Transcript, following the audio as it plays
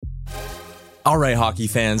All right, hockey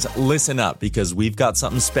fans, listen up because we've got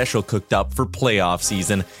something special cooked up for playoff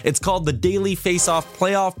season. It's called the Daily Face-Off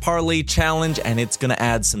Playoff Parlay Challenge, and it's going to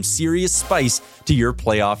add some serious spice to your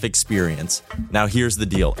playoff experience. Now, here's the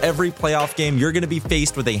deal. Every playoff game, you're going to be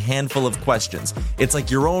faced with a handful of questions. It's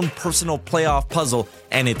like your own personal playoff puzzle,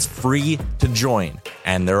 and it's free to join.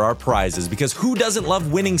 And there are prizes, because who doesn't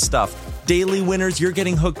love winning stuff? Daily winners, you're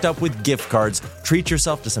getting hooked up with gift cards. Treat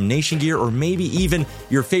yourself to some Nation gear or maybe even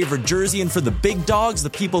your favorite jersey. And for the big dogs, the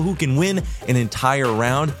people who can win an entire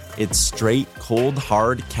round, it's straight, cold,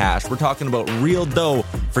 hard cash. We're talking about real dough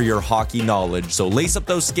for your hockey knowledge. So lace up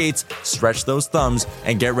those skates, stretch those thumbs,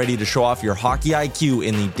 and get ready to show off your hockey IQ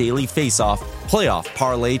in the Daily Face-Off Playoff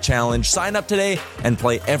Parlay Challenge. Sign up today and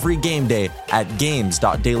play every game day at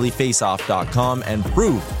games.dailyfaceoff.com and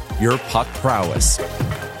prove your puck prowess.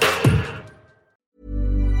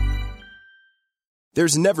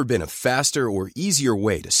 There's never been a faster or easier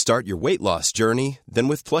way to start your weight loss journey than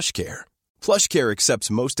with PlushCare. PlushCare accepts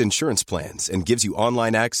most insurance plans and gives you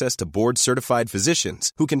online access to board-certified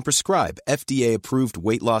physicians who can prescribe FDA-approved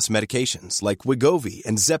weight loss medications like Wegovy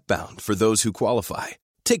and Zepbound for those who qualify.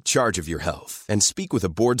 Take charge of your health and speak with a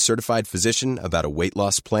board-certified physician about a weight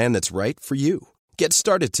loss plan that's right for you. Get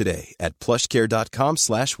started today at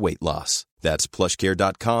plushcare.com/weight loss. That's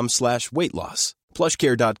plushcare.com/weight loss.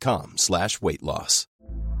 plushcare.com/weight loss.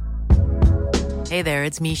 Hey there,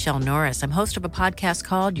 it's Michelle Norris. I'm host of a podcast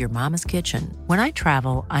called Your Mama's Kitchen. When I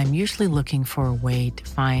travel, I'm usually looking for a way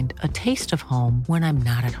to find a taste of home when I'm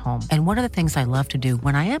not at home. And one of the things I love to do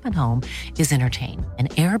when I am at home is entertain. And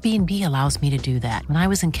Airbnb allows me to do that. When I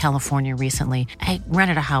was in California recently, I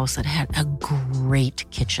rented a house that had a great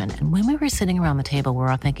kitchen. And when we were sitting around the table, we're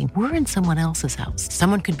all thinking, we're in someone else's house.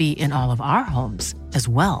 Someone could be in all of our homes as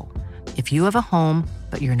well. If you have a home,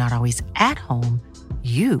 but you're not always at home,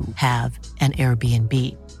 you have an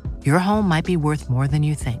Airbnb. Your home might be worth more than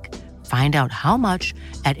you think. Find out how much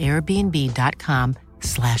at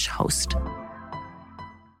airbnb.com/host.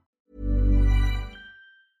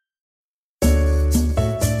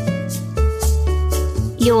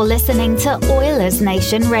 You're listening to Oilers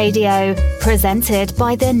Nation Radio, presented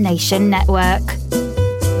by the Nation Network.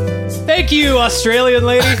 Thank you, Australian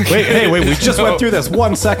lady. Wait, we just went through this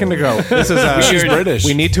 1 second ago. This is she's British.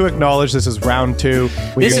 We need to acknowledge this is round 2.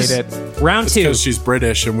 We This made is it. round 2. Because she's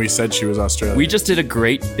British and we said she was Australian. We just did a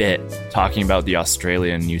great bit talking about the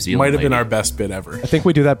Australian New Zealand Might have been lady. our best bit ever. I think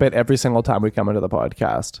we do that bit every single time we come into the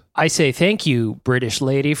podcast. I say thank you, British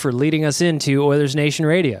lady, for leading us into Oilers Nation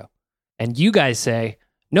Radio. And you guys say,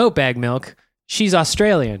 no, Bag Milk, she's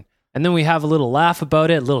Australian. And then we have a little laugh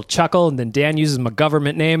about it, a little chuckle, and then Dan uses my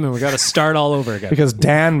government name, and we got to start all over again. Because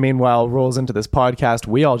Dan, meanwhile, rolls into this podcast.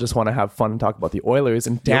 We all just want to have fun and talk about the Oilers,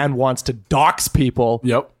 and Dan wants to dox people.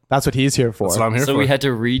 Yep. That's what he's here for. That's what I'm here for. So we had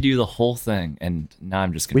to redo the whole thing, and now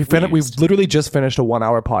I'm just We've confused. literally just finished a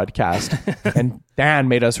 1-hour podcast, and Dan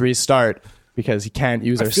made us restart because he can't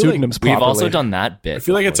use our feel like pseudonyms We've properly. also done that bit. I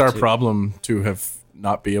feel like it's our before, too. problem to have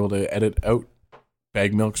not be able to edit out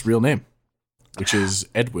Bag Milk's real name, which is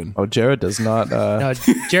Edwin. Oh, Jared does not. No,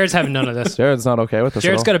 Jared's having none of this. Jared's not okay with this.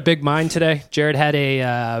 Jared's at got a big mind today. Jared had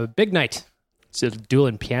a big night. So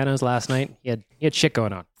dueling pianos last night. He had shit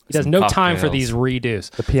going on. He has Some no time for cocktails. these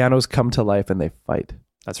redos. all. The pianos come to life and they fight.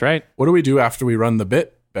 That's right. What do we do after we run the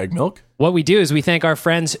bit, Bag Milk? What we do is we thank our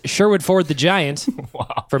friends Sherwood Ford the Giant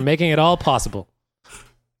for making it all possible.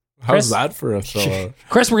 How's Chris? that for a throw?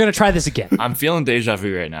 Chris, we're going to try this again. I'm feeling deja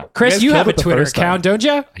vu right now. Chris, guys you killed have a it the Twitter first time. account, don't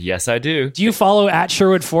you? Yes, I do. Do you follow at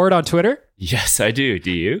Sherwood Ford on Twitter? Yes, I do.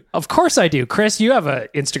 Do you? Of course I do. Chris, you have an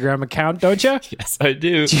Instagram account, don't you? Yes, I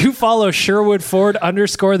do. Do you follow Sherwood Ford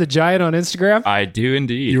 _ the Giant on Instagram? I do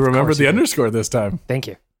indeed. You remember the underscore this time. Thank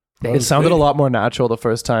you. It sounded a lot more natural the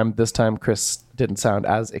first time. This time, Chris didn't sound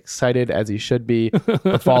as excited as he should be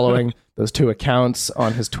for following those 2 accounts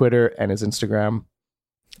on his Twitter and his Instagram.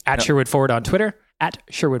 At Sherwood Ford on Twitter, at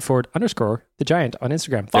Sherwood Ford _ the Giant on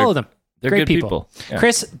Instagram. Follow them. They're Great good people. Yeah.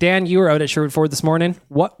 Chris, Dan, you were out at Sherwood Ford this morning.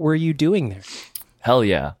 What were you doing there? Hell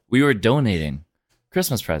yeah. We were donating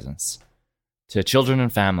Christmas presents to children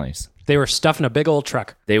and families. They were stuffing a big old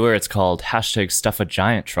truck. It's called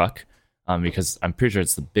 #StuffAGiant truck because I'm pretty sure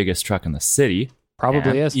it's the biggest truck in the city.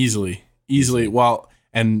 Probably is. Easily. Well,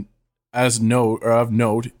 and of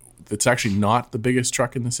note, it's actually not the biggest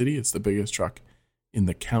truck in the city. It's the biggest truck in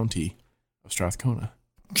the county of Strathcona.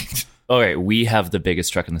 Okay, we have the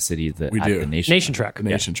biggest truck in the city. We do. The Nation Truck. The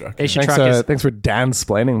Nation truck. Nation Thanks, Truck is... thanks for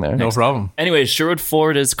Dan-splaining there. No problem. Anyways, Sherwood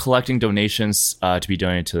Ford is collecting donations to be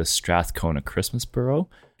donated to the Strathcona Christmas Bureau.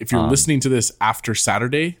 if you're listening to this after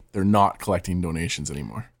Saturday, they're not collecting donations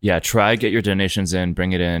anymore. Yeah, try get your donations in,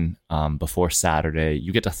 bring it in before Saturday.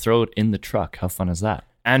 You get to throw it in the truck. How fun is that?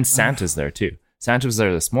 And Santa's there too. Santa was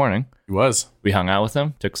there this morning. He was. We hung out with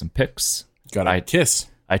him, took some pics. Got a kiss.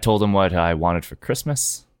 I told him what I wanted for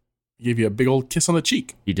Christmas. He gave you a big old kiss on the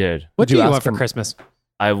cheek. He did. What do you ask want for him? Christmas?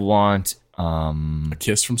 I want A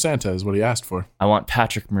kiss from Santa is what he asked for. I want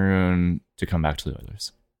Patrick Maroon to come back to the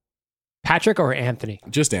Oilers. Patrick or Anthony?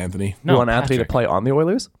 Just Anthony. You want Anthony to play on the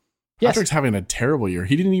Oilers? Yes. Patrick's having a terrible year.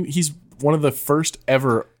 He's one of the first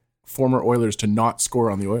ever former Oilers to not score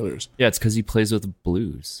on the Oilers. Yeah, it's because he plays with the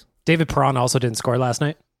Blues. David Perron also didn't score last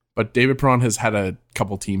night. But David Perron has had a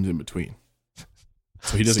couple teams in between.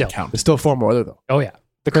 So he doesn't Still. count. It's still a former Oiler, though. Oh, yeah.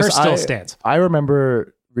 The Chris, curse still stands. I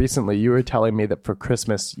remember recently you were telling me that for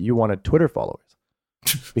Christmas you wanted Twitter followers.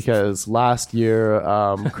 Because last year,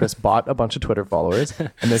 Chris bought a bunch of Twitter followers.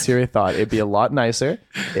 And this year he thought it'd be a lot nicer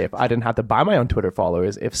if I didn't have to buy my own Twitter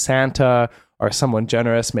followers. If Santa or someone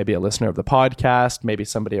generous, maybe a listener of the podcast, maybe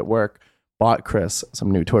somebody at work, bought Chris some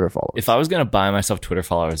new Twitter followers. If I was going to buy myself Twitter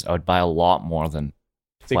followers, I would buy a lot more than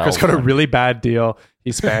See, Chris got a really bad deal.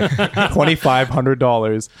 He spent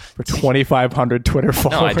 $2,500 for 2,500 Twitter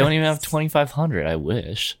followers. No, I don't even have 2,500. I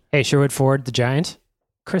wish. Hey, Sherwood Ford, the Giant.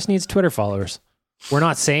 Chris needs Twitter followers. We're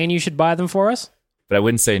not saying you should buy them for us, But I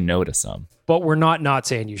wouldn't say no to some. but we're not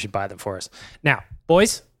saying you should buy them for us. Now,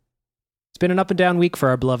 boys, it's been an up and down week for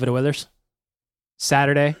our beloved Oilers.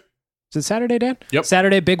 Saturday. Is it Saturday, Dan? Yep.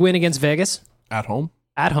 Saturday, big win against Vegas. At home?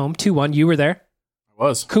 At home, 2-1. You were there. I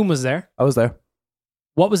was. Kuhn was there. I was there.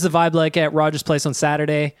 What was the vibe like at Rogers Place on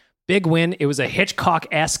Saturday? Big win. It was a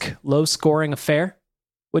Hitchcock-esque, low-scoring affair.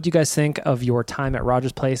 What do you guys think of your time at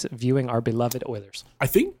Rogers Place viewing our beloved Oilers? I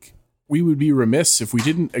think we would be remiss if we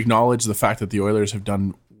didn't acknowledge the fact that the Oilers have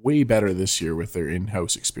done way better this year with their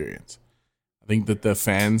in-house experience. I think that the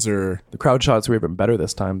fans are... The crowd shots were even better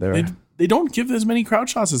this time. They don't give as many crowd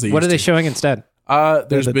shots as they What used are they to. showing instead?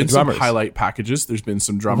 There's the been some drummers. highlight packages. There's been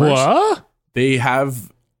some drummers. What? They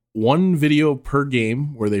have one video per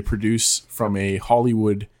game where they produce from a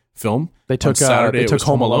Hollywood film. They took On Saturday, they it took was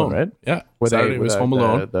Home Alone, right? Yeah. Where Saturday was Home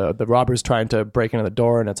Alone. The robbers trying to break into the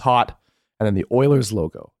door and it's hot, and then the Oilers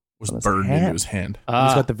logo was on his burned hand. into his hand.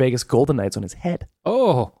 He's got the Vegas Golden Knights on his head.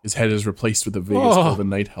 Oh. His head is replaced with a Vegas Oh. Golden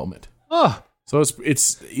Knight helmet. Oh. So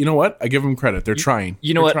it's you know what? I give them credit. They're trying.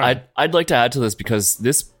 You know They're what? trying. I'd like to add to this because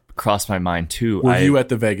this crossed my mind too. Were you at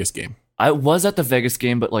the Vegas game? I was at the Vegas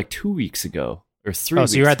game, but like 2 weeks ago or 3 Oh,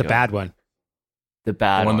 weeks so you were at the ago. bad one. The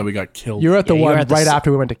bad The one that we got killed. You're at the Yeah, you were one at the right s-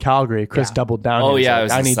 after we went to Calgary. Chris Yeah. doubled down. Oh, He was yeah, like, it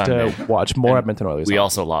was I the need Sunday. to watch more And Edmonton Oilers. We hockey."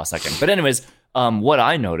 also lost that game. But anyways, what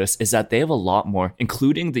I noticed is that they have a lot more,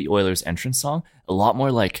 including the Oilers entrance song, a lot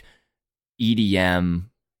more like EDM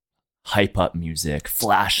hype up music,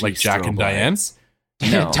 flashy, Like Jack and strobe Diane? lights.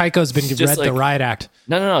 No. Tycho's been Just read the like- riot act.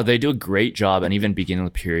 No. They do a great job, and even beginning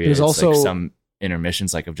of the period, There's it's also- like some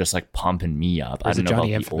intermissions, like of just like pumping me up. I There's a don't know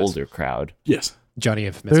Johnny about the Infamous. older crowd. Yes. Johnny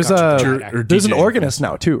Infamous. There's got you the a riot act. or there's an DJ. organist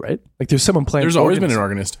now too, right? Like there's someone playing. There's always been an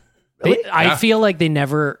organist. organist. I Yeah. feel like they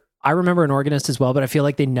never. I remember an organist as well, but I feel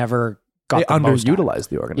like they never got They the most out of it. underutilized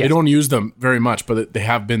the organist. They don't use them very much, but they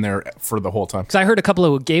have been there for the whole time. Because I heard a couple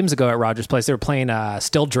of games ago at Rogers Place, they were playing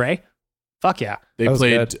Still Dre. Fuck yeah. They That was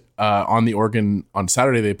played good. on the organ on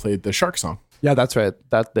Saturday. They played the Shark song. Yeah, that's right.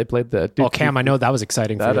 That they played the. Oh, Cam, I know that was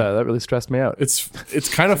exciting for that you. that really stressed me out. It's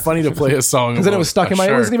kind of funny to play a song Because then it was stuck in my.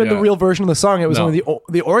 It wasn't even the real version of the song. It was No. only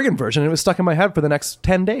the organ version. And it was stuck in my head for the next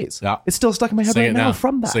 10 days. Yeah. It's still stuck in my head Sing right it now now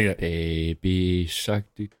from that. Sing it. Baby shark.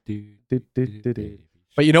 Do, do, Do-do-do-do.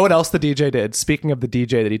 But you know what else the DJ did? Speaking of the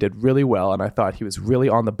DJ that he did really well, and I thought he was really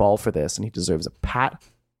on the ball for this, and he deserves a pat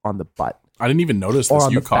on the butt. I didn't even notice Or this.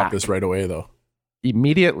 on You the caught back. this right away, though.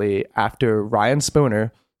 Immediately after Ryan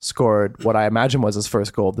Spooner scored what I imagine was his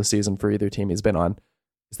first goal of the season for either team he's been on,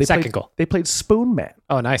 is they Second played, goal. They played Spoon Man.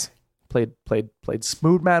 Oh, nice. Played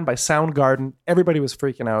Smooth Man by Soundgarden. Everybody was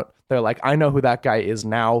freaking out. They're like, I know who that guy is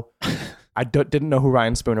now. I didn't know who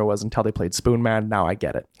Ryan Spooner was until they played Spoon Man. Now I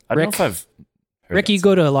get it. I don't Rick? know if I've heard Rick, that you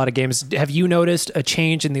go to a lot of games. Have you noticed a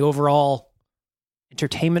change in the overall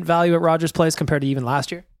entertainment value at Rogers Place compared to even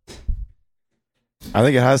last year? I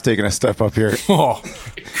think it has taken a step up here. Oh,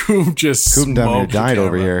 Coop just Coop down here smoked the died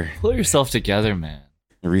over camera. here. Pull yourself together, man.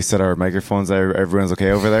 Reset our microphones. Everyone's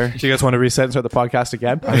okay over there? Do you guys want to reset and start the podcast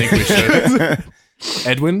again? I think we should.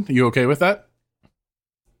 Edwin, you okay with that?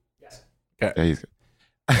 Yeah, he's good.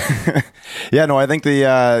 Yeah, no, I think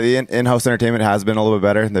the in-house entertainment has been a little bit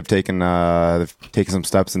better. They've taken some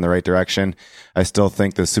steps in the right direction. I still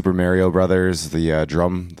think the Super Mario Brothers, the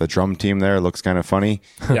drum team there looks kind of funny.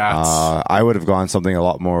 Yeah. I would have gone something a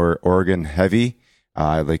lot more organ heavy,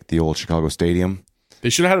 like the old Chicago Stadium. They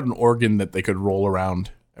should have had an organ that they could roll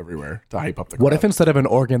around everywhere to hype up the crowd. What if instead of an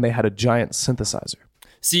organ, they had a giant synthesizer?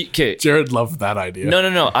 See, okay. Jared loved that idea.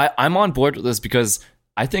 No. I'm on board with this because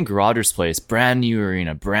I think Rogers Place, brand new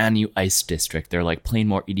arena, brand new ice district. They're like playing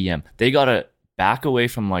more EDM. They gotta back away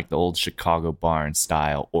from like the old Chicago barn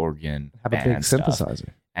style organ, Have a big band stuff synthesizer.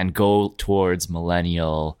 and go towards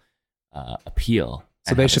millennial appeal.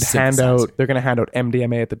 So and they have a should hand synthesizer. out, they're going to hand out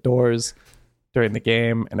MDMA at the doors during the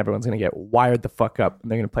game, and everyone's going to get wired the fuck up, and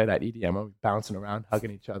they're going to play that EDM, bouncing around, hugging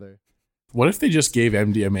each other. What if they just gave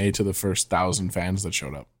MDMA to the first 1,000 fans that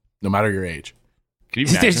showed up, no matter your age? Can you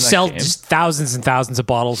imagine They that sell game? just thousands and thousands of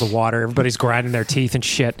bottles of water. Everybody's grinding their teeth and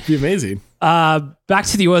shit. It'd be amazing. Back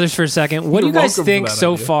to the Oilers for a second. What do You're you guys welcome for think that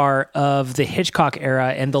so idea. far of the Hitchcock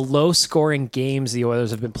era and the low-scoring games the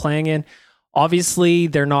Oilers have been playing in? Obviously,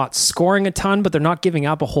 they're not scoring a ton, but they're not giving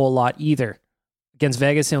up a whole lot either. Against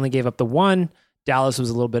Vegas, they only gave up the 1. Dallas was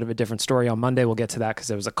a little bit of a different story on Monday. We'll get to that because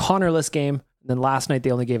it was a Connorless game. And then last night,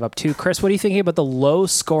 they only gave up 2. Chris, what are you thinking about the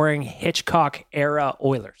low-scoring Hitchcock era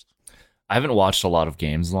Oilers? I haven't watched a lot of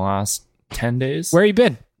games in the last 10 days. Where have you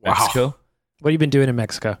been? Mexico. What have you been doing in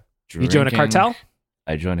Mexico? You joined a Drinking. cartel?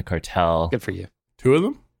 I joined a cartel. Good for you. 2 of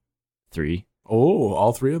them? 3. Oh,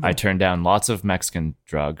 all 3 of them? I turned down lots of Mexican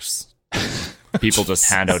drugs. People just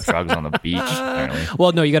hand out drugs on the beach, apparently.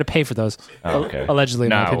 Well, no, you got to pay for those. Oh, okay. Allegedly,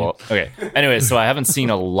 in my opinion. Well, okay. Anyway, so I haven't seen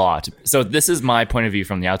a lot. So this is my point of view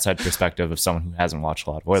from the outside perspective of someone who hasn't watched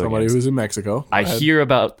a lot of Oilers Somebody games. who's in Mexico. Go I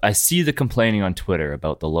ahead. I see the complaining on Twitter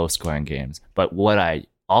about the low-scoring games, but what I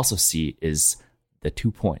also see is the 2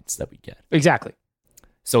 points that we get. Exactly.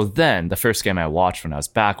 So then, the first game I watched when I was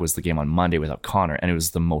back was the game on Monday without Connor, and it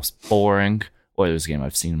was the most boring Oilers game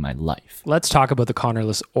I've seen in my life. Let's talk about the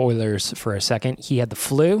Connorless Oilers for a second. He had the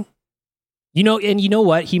flu. You know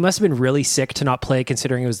what? He must have been really sick to not play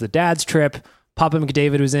considering it was the dad's trip. Papa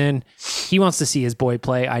McDavid was in. He wants to see his boy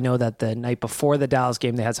play. I know that the night before the Dallas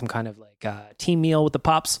game, they had some kind of like team meal with the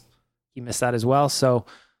Pops. He missed that as well. So,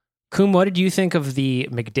 Koom, what did you think of the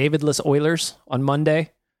McDavidless Oilers on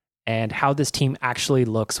Monday and how this team actually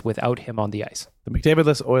looks without him on the ice? The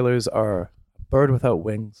McDavidless Oilers are a bird without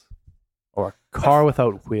wings or a car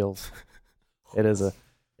without wheels.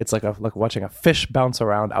 It's like watching a fish bounce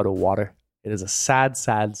around out of water. It is a sad,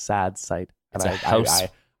 sad, sad sight. And It's a house.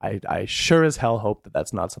 I sure as hell hope that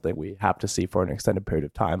that's not something we have to see for an extended period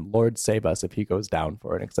of time. Lord save us if he goes down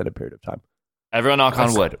for an extended period of time. Everyone knock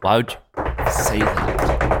on wood. Why would you say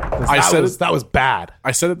that? That was bad.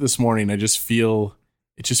 I said it this morning. It just feels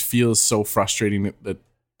so frustrating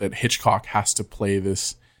that Hitchcock has to play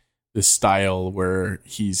this style where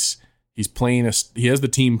he has the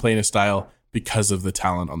team playing a style because of the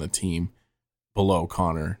talent on the team below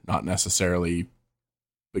Connor, not necessarily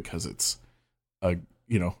because it's a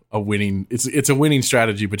winning. It's a winning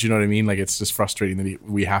strategy, but you know what I mean. Like, it's just frustrating that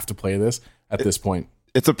we have to play this at this point.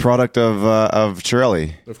 It's a product of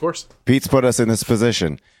Chiarelli. Of course, Pete's put us in this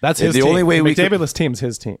position. That's his the team. only way the we can, McDavidless team's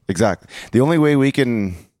his team. exactly. The only way we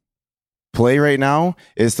can play right now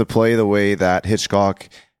is to play the way that Hitchcock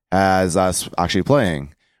has us actually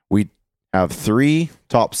playing. We have 3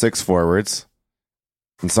 top 6 forwards,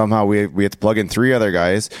 and somehow we have to plug in 3 other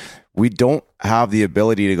guys. We don't have the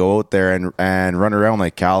ability to go out there and run around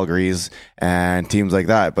like Calgary's and teams like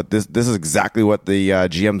that. But this is exactly what the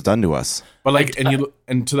GM's done to us. but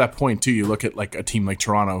and to that point too, you look at like a team like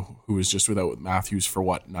Toronto, who was just without Matthews for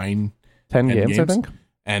 9-10 games, I think.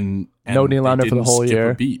 and No they Nylander for the didn't whole skip year.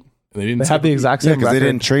 A beat. They didn't. They skip had the a beat. exact Yeah, same because record. they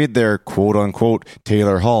didn't trade their quote unquote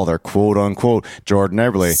Taylor Hall, their quote unquote Jordan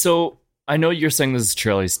Eberle. So I know you're saying this is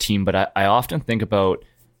Chiarelli's team, but I often think about,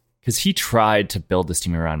 because he tried to build this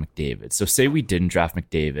team around McDavid. So say we didn't draft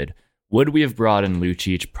McDavid, would we have brought in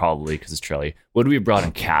Lucic? Probably because it's Chiarelli. Would we have brought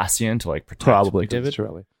in Cassian to like protect Probably McDavid? because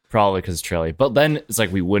Chiarelli. Probably because it's Chiarelli. But then it's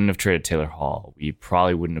like we wouldn't have traded Taylor Hall. We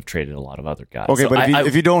probably wouldn't have traded a lot of other guys. Okay, So but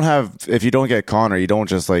if you don't get Connor, you don't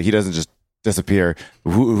just he doesn't just disappear.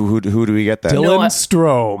 Who do we get then? Dylan I-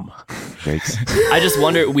 Strome. Yikes. I just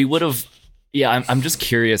wonder, we would have. Yeah, I'm just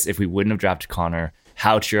curious if we wouldn't have drafted Connor,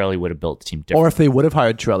 how Chiarelli would have built the team differently. Or if they would have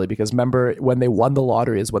hired Chiarelli, because remember when they won the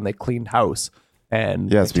lottery is when they cleaned house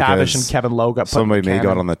and Yes, McTavish because and Kevin Lowe got put Somebody in the may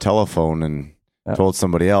cannon. got on the telephone and told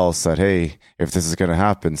somebody else that, hey, if this is going to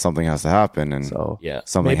happen, something has to happen, and So Yeah.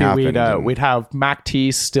 something maybe happened. and- we'd have Mac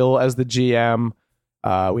T still as the GM.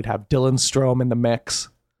 We'd have Dylan Strome in the mix.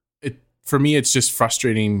 For me, it's just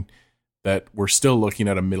frustrating that we're still looking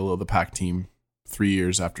at a middle of the pack team 3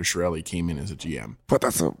 years after Chiarelli came in as a GM. But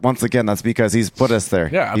once again, that's because he's put us there.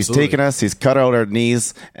 Yeah, he's absolutely. taken us, he's cut out our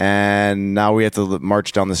knees, and now we have to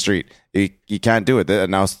march down the street. He can't do it.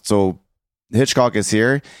 And now, so Hitchcock is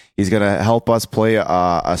here. He's going to help us play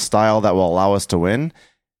a style that will allow us to win.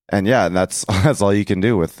 And yeah, that's all you can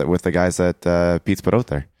do with the guys that Pete's put out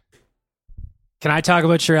there. Can I talk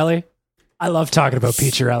about Chiarelli? I love talking about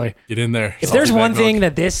Pete Chiarelli. Get in there. If there's one thing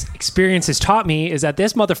that this experience has taught me is that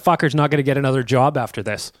this motherfucker's not going to get another job after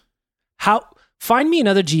this. Find me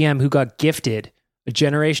another GM who got gifted a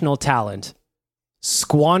generational talent,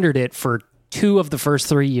 squandered it for 2 of the first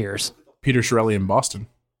 3 years. Peter Chiarelli in Boston.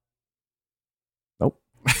 Nope.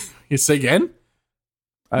 You say again?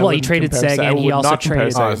 Well, he traded Seguin. He also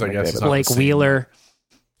traded Blake Wheeler.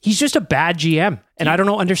 He's just a bad GM, and I don't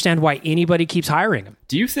understand why anybody keeps hiring him.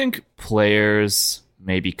 Do you think players,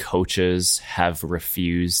 maybe coaches, have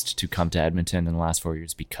refused to come to Edmonton in the last 4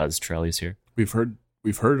 years because Chiarelli's here? We've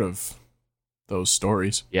heard of those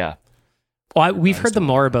stories. Yeah. Well, we've heard them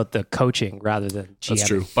more about the coaching rather than GM. That's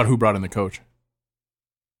true. But who brought in the coach?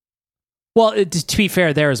 Well, to be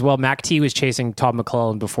fair there as well, Mac T was chasing Todd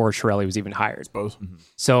McClellan before Chiarelli was even hired. Suppose. Mm-hmm.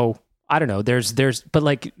 So I don't know. But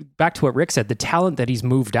like back to what Rick said, the talent that he's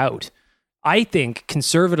moved out. I think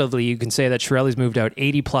conservatively, you can say that Chiarelli's moved out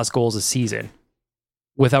 80 plus goals a season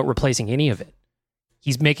without replacing any of it.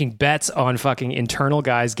 He's making bets on fucking internal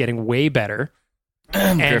guys getting way better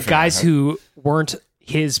and guys who weren't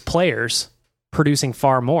his players producing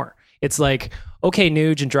far more. It's like, okay,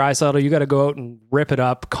 Nuge and Draisaitl, you got to go out and rip it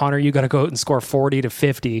up. Connor, you got to go out and score 40 to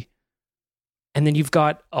 50. And then you've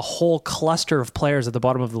got a whole cluster of players at the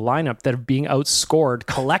bottom of the lineup that are being outscored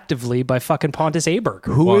collectively by fucking Pontus Aberg.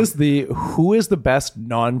 Who is the best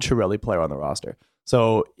non-Chiarelli player on the roster?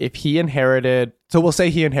 So if he inherited, we'll say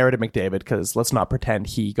he inherited McDavid, because let's not pretend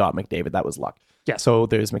he got McDavid. That was luck. Yeah. So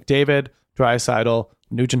there's McDavid, Draisaitl,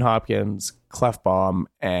 Nugent Hopkins, Clefbaum,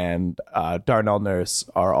 and Darnell Nurse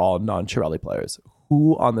are all non-Chiarelli players.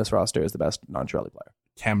 Who on this roster is the best non-Chiarelli player?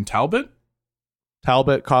 Cam Talbot,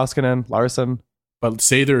 Koskinen, Larson. But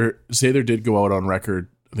Sather did go out on record,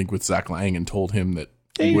 I think, with Zach Lang and told him that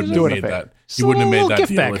he wouldn't have made that. He wouldn't have made that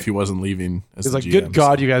deal if he wasn't leaving. He's like, good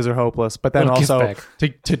God, you guys are hopeless. But then also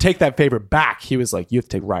to take that favor back, he was like, you have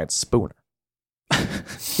to take Ryan Spooner.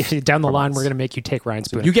 Down the line, we're going to make you take Ryan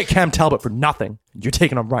Spooner. You get Cam Talbot for nothing. You're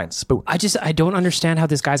taking on Ryan Spooner. I don't understand how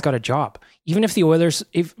this guy's got a job. Even if the Oilers,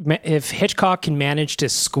 if Hitchcock can manage to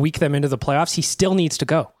squeak them into the playoffs, he still needs to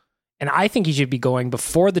go. And I think he should be going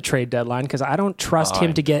before the trade deadline, because I don't trust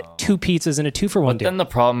him to get 2 pizzas and a 2-for-1 deal. Then the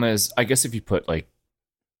problem is, I guess if you put like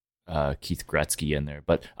Keith Gretzky in there,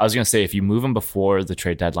 but I was going to say, if you move him before the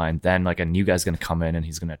trade deadline, then like a new guy's going to come in and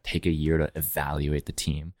he's going to take a year to evaluate the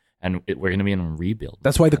team. And we're going to be in a rebuild.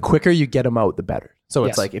 That's why the quicker you get him out, the better. So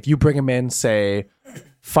it's like if you bring him in, say,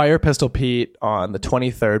 fire Pistol Pete on the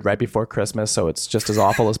 23rd, right before Christmas, so it's just as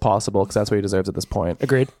awful as possible, because that's what he deserves at this point.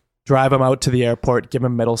 Agreed. Drive him out to the airport, give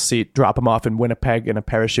him middle seat, drop him off in Winnipeg in a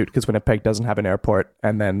parachute, because Winnipeg doesn't have an airport,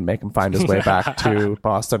 and then make him find his way back to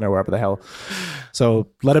Boston or wherever the hell. So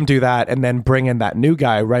let him do that, and then bring in that new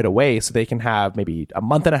guy right away, so they can have maybe a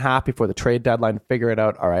month and a half before the trade deadline to figure it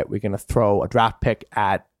out. All right, we're going to throw a draft pick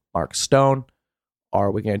at Mark Stone.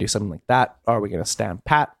 Are we going to do something like that? Are we going to stand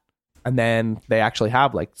pat? And then they actually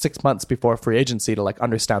have like 6 months before free agency to like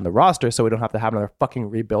understand the roster, so we don't have to have another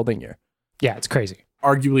fucking rebuilding year. Yeah, it's crazy.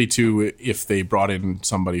 Arguably, too, if they brought in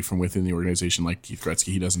somebody from within the organization like Keith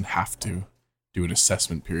Gretzky, he doesn't have to do an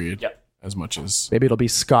assessment period as much as... Maybe it'll be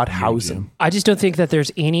Scott Housen. I just don't think that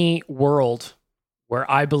there's any world where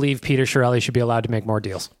I believe Peter Chiarelli should be allowed to make more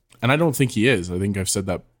deals. And I don't think he is. I think I've said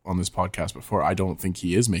that on this podcast before. I don't think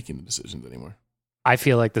he is making the decisions anymore. I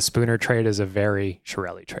feel like the Spooner trade is a very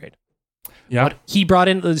Chiarelli trade. Yeah. But he brought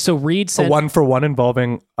in, so Reed sent... A 1-for-1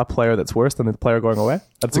 involving a player that's worse than the player going away?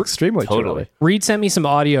 That's extremely Chiarelli. Reed sent me some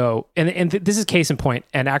audio, and this is case in point.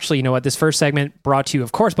 And actually, you know what? This first segment brought to you,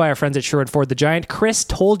 of course, by our friends at Sherwood Ford the Giant. Chris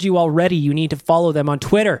told you already you need to follow them on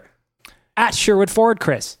Twitter. At Sherwood Ford,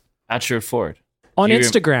 Chris. At Sherwood Ford. On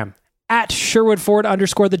Instagram. At Sherwood Ford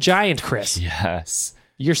 _ the Giant, Chris. Yes.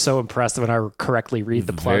 You're so impressed when I correctly read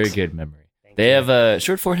the plugs. Very good memory. They have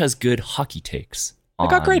Sherwood Ford has good hockey takes. They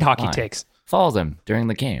got great hockey takes. Follow them during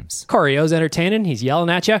the games. Corio's entertaining. He's yelling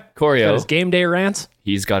at you. Corio. Got his game day rants.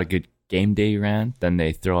 He's got a good game day rant. Then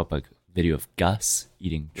they throw up a video of Gus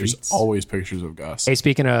eating treats. There's always pictures of Gus. Hey,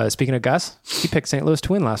 speaking of Gus, he picked St. Louis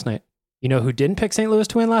to win last night. You know who didn't pick St. Louis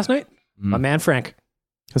to win last night? My man Frank.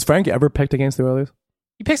 Has Frank ever picked against the Oilers?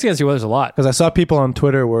 He picks against the Oilers a lot. Because I saw people on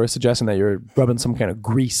Twitter were suggesting that you're rubbing some kind of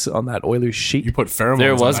grease on that Oilers sheet. You put pheromones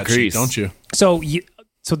there was on that grease, sheet, don't you?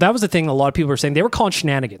 So that was the thing a lot of people were saying. They were calling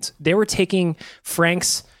shenanigans. They were taking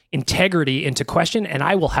Frank's integrity into question, and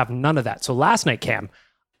I will have none of that. So last night, Cam,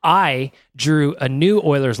 I drew a new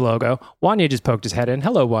Oilers logo. Wanya just poked his head in.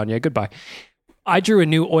 Hello, Wanya. Goodbye. I drew a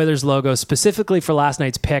new Oilers logo specifically for last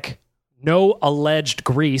night's pick. No alleged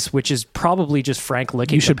grease, which is probably just Frank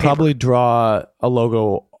licking. You should the paper. probably draw a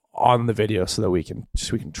logo on the video so that we can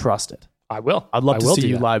trust it. I will. I'd love I to will see do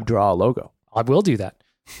you that. live draw a logo. I will do that.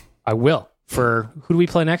 I will. For who do we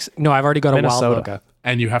play next? No, I've already got a Minnesota. wild logo.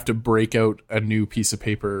 And you have to break out a new piece of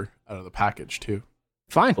paper out of the package too.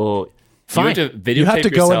 Fine. Well, Fine. you have to videotape You have to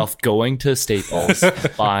go yourself going to Staples,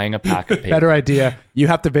 buying a pack of paper. Better idea. You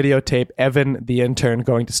have to videotape Evan, the intern,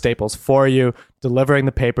 going to Staples for you, delivering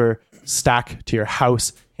the paper stack to your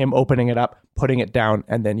house, him opening it up, putting it down,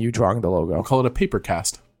 and then you drawing the logo. We'll call it a paper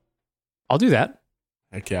cast. I'll do that.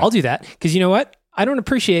 Heck yeah. I'll do that. Because you know what? I don't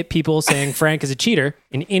appreciate people saying Frank is a cheater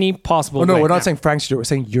in any possible Oh, no, way. we're not saying Frank's a cheater. We're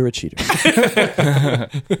saying you're a cheater.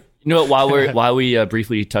 You know what? While we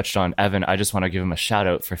briefly touched on Evan, I just want to give him a shout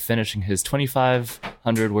out for finishing his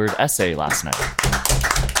 2,500 word essay last night.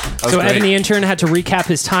 So great. Evan the intern had to recap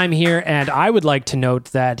his time here, and I would like to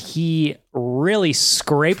note that he really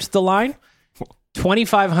scraped the line.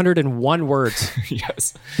 2,501 words.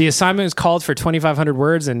 Yes. The assignment was called for 2,500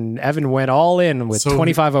 words, and Evan went all in with So-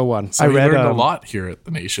 2,501. So I we read, learned a um, lot here at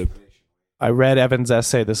the Nation. I read Evan's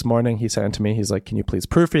essay this morning. He sent it to me. He's like, can you please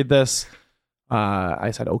proofread this?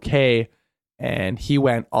 I said, okay. And he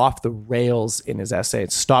went off the rails in his essay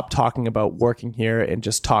and stopped talking about working here and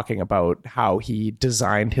just talking about how he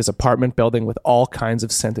designed his apartment building with all kinds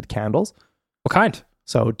of scented candles. What kind?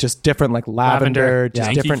 So just different like lavender, just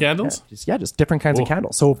Yankee different candles? Yeah, just different kinds of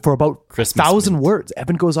candles. So for about Christmas 1,000 mint. words,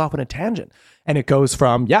 Evan goes off on a tangent. And it goes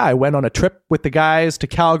from, I went on a trip with the guys to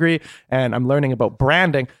Calgary and I'm learning about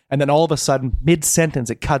branding. And then all of a sudden,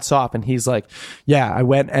 mid-sentence, it cuts off. And he's like, I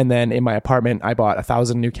went and then in my apartment, I bought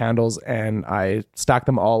 1,000 new candles and I stacked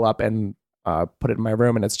them all up and put it in my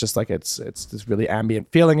room. And it's just like, it's this really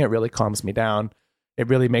ambient feeling. It really calms me down. It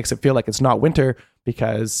really makes it feel like it's not winter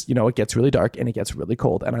because, it gets really dark and it gets really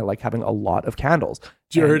cold. And I like having a lot of candles.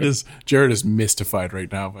 Jared is mystified right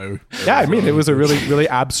now. It was a really, really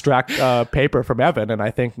abstract paper from Evan. And I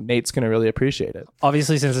think Nate's going to really appreciate it.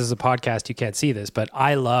 Obviously, since this is a podcast, you can't see this, but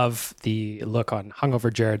I love the look on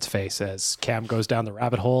hungover Jared's face as Cam goes down the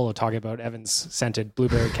rabbit hole of talking about Evan's scented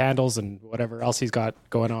blueberry candles and whatever else he's got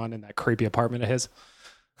going on in that creepy apartment of his.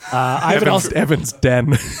 Evan's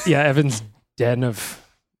den. Evan's den of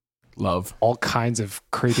Love. all kinds of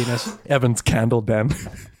creepiness. Evan's candle den.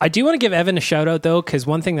 I do want to give Evan a shout out though, because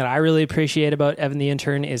one thing that I really appreciate about Evan the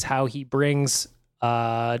intern is how he brings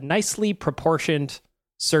nicely proportioned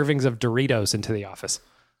servings of Doritos into the office.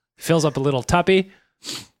 Fills up a little tuppy.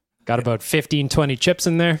 Got about 15, 20 chips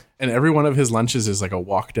in there. And every one of his lunches is like a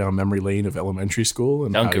walk down memory lane of elementary school.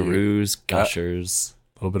 And Dunkaroos, Gushers.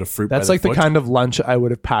 a little bit of fruit. That's by like the foot. kind of lunch I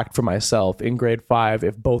would have packed for myself in grade 5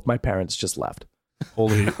 if both my parents just left.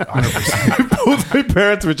 Holy 100%. Both my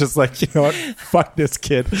parents were just like, you know what? Fuck this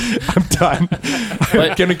kid. I'm done.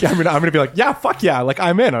 I'm gonna be like, yeah, fuck yeah. Like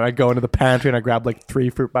I'm in. And I go into the pantry and I grab like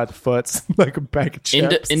 3 fruit by the foot, like a bag of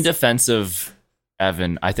chips. In defense of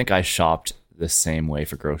Evan, I think I shopped the same way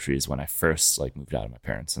for groceries when I first moved out of my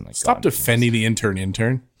parents and Stop got into defending the intern.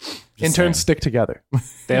 Interns saying. stick together.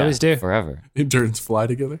 They always do. forever. Interns fly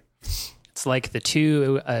together. It's like the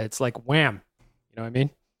two, it's like Wham. You know what I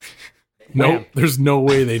mean? No, Wham. there's no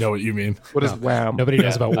way they know what you mean. What is wham? Nobody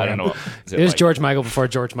knows about Wham. I don't know. Is It was like- George Michael before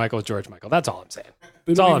George Michael was George Michael. That's all I'm saying.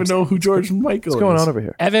 They That's all don't I'm even know who George Michael What's going is. on over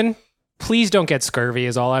here? Evan, please don't get scurvy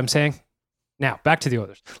is all I'm saying. Now, back to the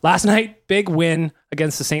Oilers. Last night, big win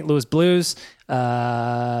against the St. Louis Blues.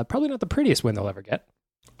 Probably not the prettiest win they'll ever get.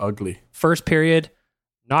 Ugly. First period,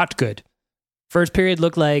 not good. First period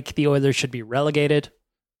looked like the Oilers should be relegated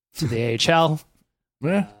to the AHL.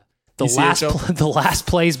 Yeah. The ECHL? the last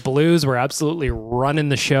place Blues were absolutely running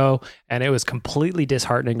the show, and it was completely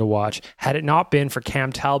disheartening to watch. Had it not been for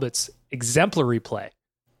Cam Talbot's exemplary play,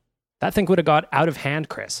 that thing would have got out of hand,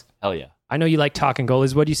 Chris. Hell yeah. I know you like talking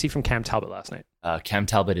goalies. What do you see from Cam Talbot last night? Cam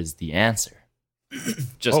Talbot is the answer.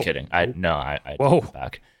 Just Oh. kidding. I Whoa. take it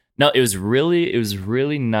back. No, it was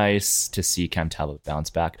really nice to see Cam Talbot bounce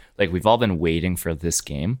back. Like we've all been waiting for this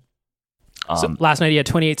game. So last night he had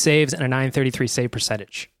 28 saves and a .933 save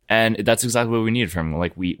percentage. And that's exactly what we needed from him.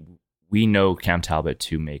 Like we know Cam Talbot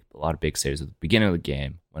to make a lot of big saves at the beginning of the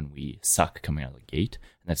game when we suck coming out of the gate.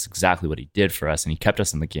 And that's exactly what he did for us. And he kept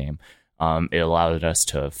us in the game. It allowed us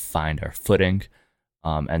to find our footing.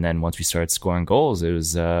 And then once we started scoring goals, it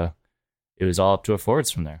was all up to our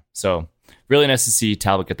forwards from there. So really nice to see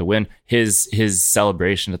Talbot get the win. His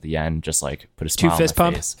celebration at the end just put a smile on fist my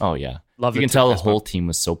pump? face. Oh yeah. Love You the can tell the fist whole team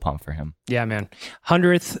was so pumped for him. Yeah, man.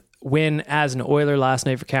 100th win as an Oiler last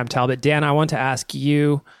night for Cam Talbot. Dan, I want to ask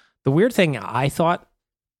you, the weird thing I thought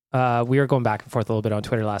we were going back and forth a little bit on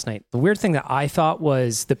Twitter last night. The weird thing that I thought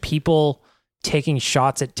was the people taking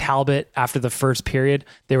shots at Talbot after the first period.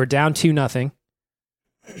 They were down 2-0.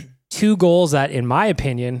 2 goals that, in my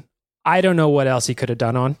opinion, I don't know what else he could have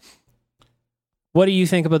done on. What do you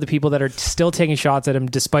think about the people that are still taking shots at him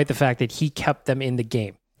despite the fact that he kept them in the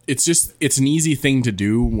game? It's an easy thing to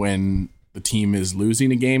do when the team is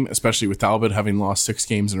losing a game, especially with Talbot having lost 6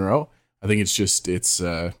 games in a row. I think it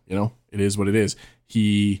is what it is.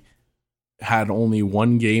 He had only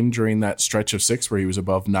 1 game during that stretch of 6 where he was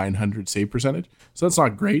above 900 save percentage. So that's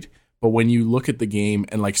not great. But when you look at the game,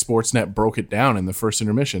 and like Sportsnet broke it down in the first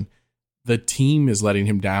intermission, the team is letting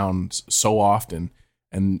him down so often.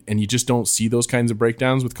 And you just don't see those kinds of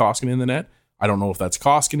breakdowns with Koskinen in the net. I don't know if that's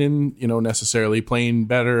Koskinen, necessarily playing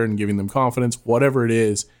better and giving them confidence, whatever it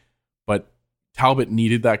is. But Talbot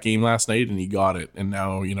needed that game last night and he got it. And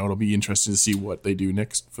now, it'll be interesting to see what they do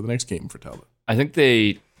next for the next game for Talbot. I think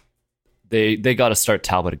they got to start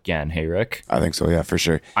Talbot again. Hey, Rick? I think so. Yeah, for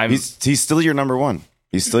sure. He's still your number one.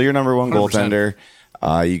 He's still your number one 100%.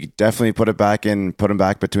 Goaltender. You definitely put him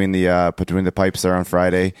back between the pipes there on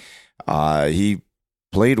Friday. He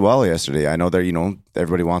played well yesterday. I know that,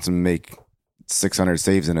 everybody wants him to make 600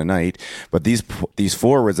 saves in a night, but these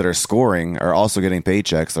forwards that are scoring are also getting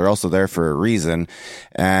paychecks. They're also there for a reason.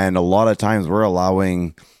 And a lot of times we're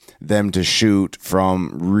allowing them to shoot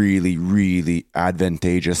from really, really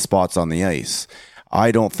advantageous spots on the ice.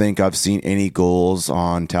 I don't think I've seen any goals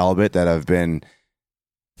on Talbot that have been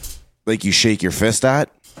like you shake your fist at.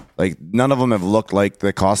 Like none of them have looked like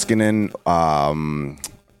the Koskinen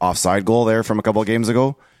offside goal there from a couple of games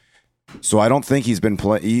ago. So I don't think he's been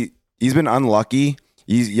he's been unlucky.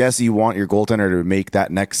 You want your goaltender to make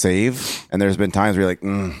that next save, and there's been times where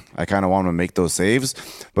you're like, I kind of want him to make those saves,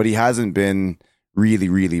 but he hasn't been really,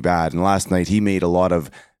 really bad. And last night he made a lot of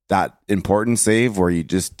that important save where he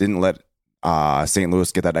just didn't let St.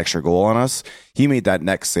 Louis get that extra goal on us. He made that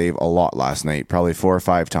next save a lot last night, probably 4 or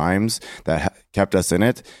 5 times that kept us in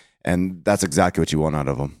it, and that's exactly what you want out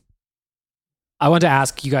of him. I want to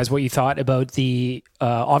ask you guys what you thought about the,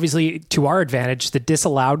 obviously to our advantage, the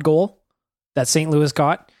disallowed goal that St. Louis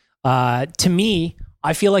got. To me,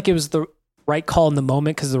 I feel like it was the right call in the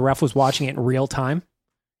moment because the ref was watching it in real time.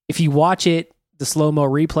 If you watch it, the slow-mo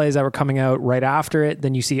replays that were coming out right after it,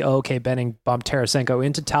 then you see, Benning bumped Tarasenko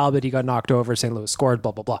into Talbot. He got knocked over. St. Louis scored,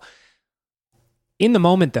 blah, blah, blah. In the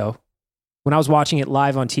moment, though, when I was watching it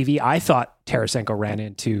live on TV, I thought Tarasenko ran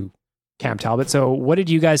into Cam Talbot. So what did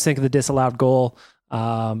you guys think of the disallowed goal?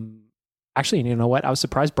 Actually, you know what? I was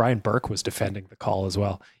surprised Brian Burke was defending the call as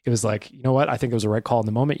well. It was like, you know what? I think it was the right call in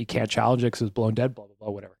the moment. You can't challenge it because it was blown dead, blah, blah, blah,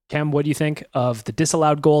 whatever. Cam, what do you think of the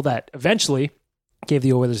disallowed goal that eventually gave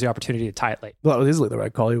the Oilers the opportunity to tie it late? Well, it was easily the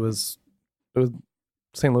right call. It was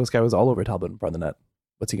St. Louis guy was all over Talbot in front of the net.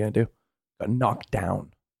 What's he going to do? Got knocked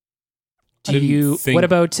down. What do you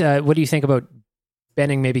think about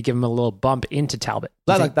Benning maybe give him a little bump into Talbot?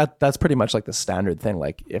 That's pretty much like the standard thing.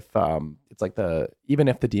 Like if it's like even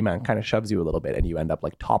if the D-man kind of shoves you a little bit and you end up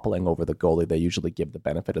like toppling over the goalie, they usually give the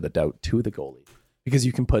benefit of the doubt to the goalie because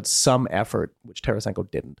you can put some effort, which Tarasenko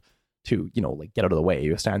didn't, to like get out of the way.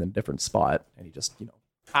 You stand in a different spot and he just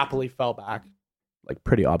happily fell back. Like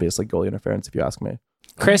pretty obviously goalie interference if you ask me.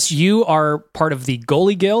 Chris, you are part of the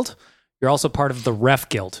goalie guild. You're also part of the ref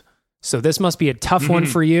guild. So this must be a tough one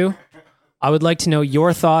for you. I would like to know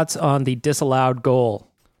your thoughts on the disallowed goal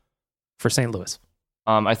for St. Louis.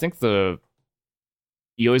 I think you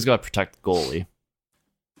always got to protect the goalie,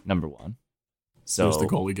 number one. So there's the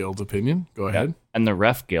goalie guild's opinion. Go ahead. And the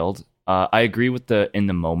ref guild, I agree with the in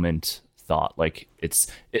the moment thought. Like it's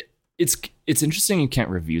interesting. You can't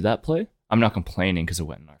review that play. I'm not complaining because it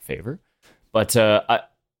went in our favor, but I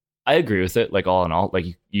agree with it. Like all in all,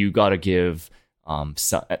 like you got to give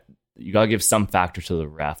some factor to the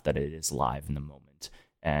ref that it is live in the moment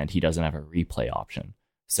and he doesn't have a replay option.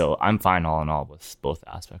 So I'm fine all in all with both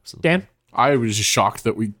aspects of the Dan? play. I was just shocked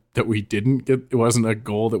that we didn't get, it wasn't a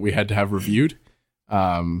goal that we had to have reviewed.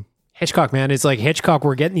 Hitchcock, man. It's like Hitchcock.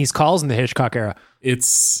 We're getting these calls in the Hitchcock era.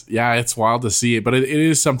 It's wild to see it, but it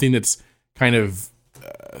is something that's kind of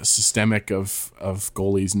systemic of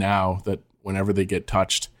goalies now that whenever they get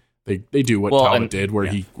touched, they do what Talbot did,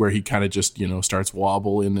 where he kind of just starts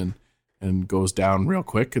wobbling and goes down real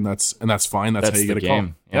quick, and that's fine. That's how you get a call.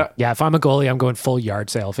 Yeah. If I'm a goalie, I'm going full yard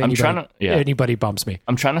sale. If anybody bumps me,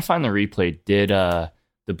 I'm trying to find the replay. Did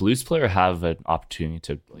the Blues player have an opportunity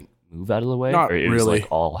to move out of the way? Not or it really. Was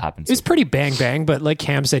all happens. It was pretty bang bang, but like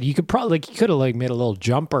Cam said, you could have made a little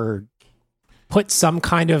jump or put some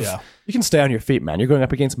kind of. You can stay on your feet, man. You're going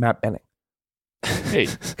up against Matt Benning. Hey,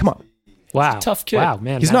 come on. Wow. tough kid. Wow,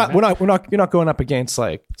 man. He's Matt- not. You're not going up against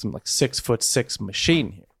like some like 6'6"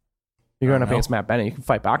 machine here. You're going up against Matt Bennett. You can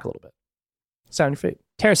fight back a little bit. Sound your feet.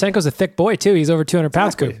 Tarasenko's a thick boy too. He's over 200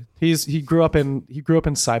 pounds. Exactly. He grew up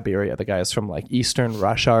in Siberia. The guy is from like Eastern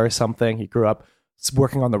Russia or something. He grew up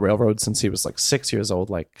working on the railroad since he was like 6 years old.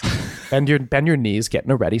 Like bend your knees, get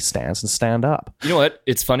in a ready stance, and stand up. You know what?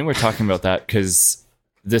 It's funny we're talking about that because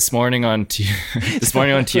this morning on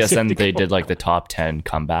TSN they did like the top 10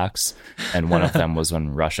 comebacks, and one of them was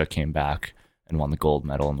when Russia came back and won the gold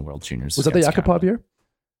medal in the World Juniors. Was that the against Yakupov Canada. year?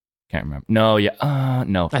 Can't remember. No,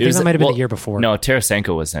 no. I think that might have been the year before. No,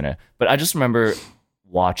 Tarasenko was in it. But I just remember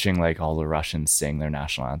watching like all the Russians sing their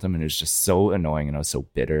national anthem, and it was just so annoying, and I was so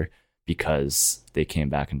bitter because they came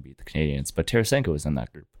back and beat the Canadians. But Tarasenko was in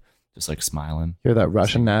that group, just like smiling. Hear that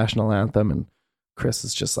Russian national anthem, and Chris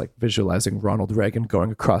is just like visualizing Ronald Reagan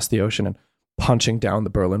going across the ocean and punching down the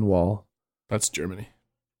Berlin Wall. That's Germany.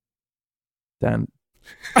 Dan,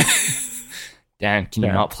 Dan, can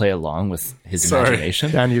you not play along with his Sorry.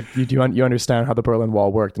 imagination? Dan, you understand how the Berlin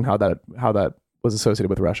Wall worked and how that was associated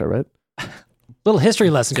with Russia, right? Little history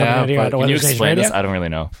lesson coming out here but on can you Oilers Nation explain Radio. this? I don't really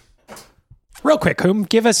know. Real quick, Koom,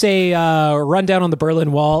 give us a rundown on the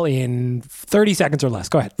Berlin Wall in 30 seconds or less.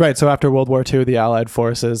 Go ahead. Right. So after World War II, the Allied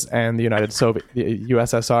forces and the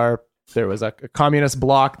USSR, there was a communist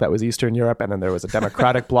bloc that was Eastern Europe, and then there was a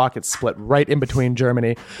democratic bloc. It split right in between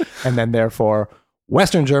Germany, and then therefore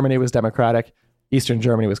Western Germany was democratic, Eastern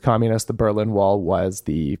Germany was communist. The Berlin Wall was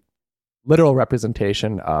the literal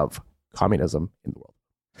representation of communism in the world.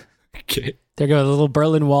 Okay. There goes a little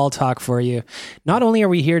Berlin Wall talk for you. Not only are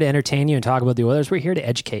we here to entertain you and talk about the Oilers, we're here to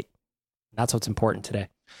educate. That's what's important today.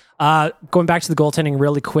 Going back to the goaltending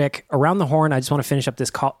really quick. Around the horn, I just want to finish up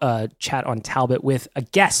this chat on Talbot with a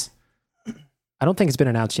guess. I don't think it's been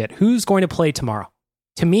announced yet. Who's going to play tomorrow?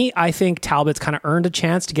 To me, I think Talbot's kind of earned a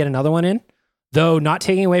chance to get another one in, though not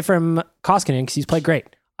taking away from Koskinen because he's played great.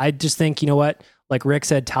 I just think, you know what? Like Rick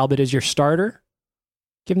said, Talbot is your starter.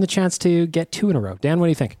 Give him the chance to get 2 in a row. Dan, what do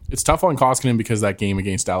you think? It's tough on Koskinen because that game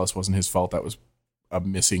against Dallas wasn't his fault. That was a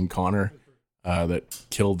missing Connor that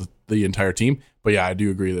killed the entire team. But yeah, I do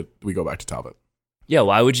agree that we go back to Talbot. Yeah,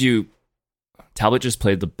 why would you... Talbot just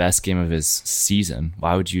played the best game of his season.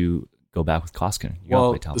 Why would you go back with Koskinen? You gotta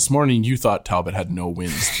Well, play Talbot. this morning you thought Talbot had no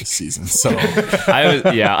wins this season. So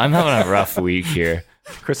I'm having a rough week here.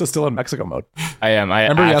 Chris is still in Mexico mode. I am.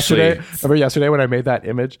 Remember yesterday when I made that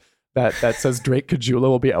image that says Drake Caggiula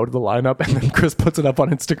will be out of the lineup, and then Chris puts it up on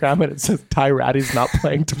Instagram and it says Ty Ratty's not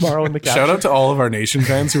playing tomorrow in the caption. shout out to all of our Nation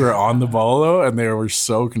fans who are on the ball though, and they were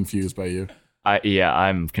so confused by you.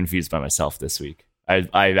 I'm confused by myself this week. I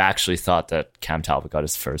actually thought that Cam Talbot got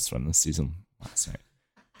his first win this season last night.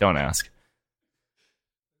 Don't ask.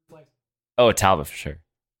 Oh, Talbot for sure.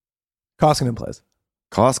 Koskinen plays.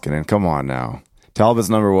 Koskinen, come on now. Talbot's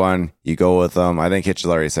number one. You go with them. I think Hitchell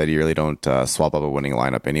already said you really don't swap up a winning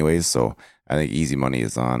lineup anyways, so I think easy money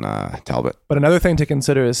is on Talbot. But another thing to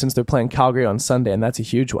consider is since they're playing Calgary on Sunday, and that's a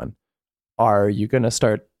huge one, are you going to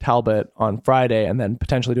start Talbot on Friday and then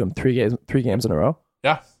potentially do him three games in a row?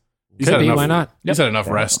 Yeah. Could be, why not? He's had enough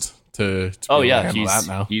rest to be Oh able to yeah, handle that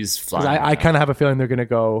now. he's 'Cause flying. I kind of have a feeling they're going to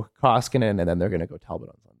go Koskinen and then they're going to go Talbot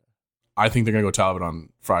on Sunday. I think they're going to go Talbot on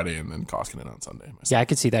Friday and then Koskinen on Sunday. myself. Yeah, I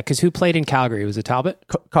could see that. Because who played in Calgary? Was it Talbot?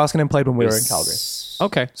 Koskinen played when we were in Calgary.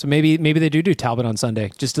 Okay, so maybe they do Talbot on Sunday.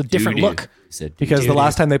 Just a different Duty. look. He said Because the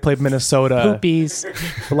last time they played Minnesota,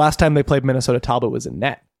 Poopies. the last time they played Minnesota, Talbot was in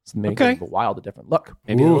net. So maybe Okay. give a wild, a different look.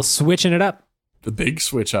 Maybe a little switching it up. The big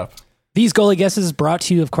switch up. These goalie guesses brought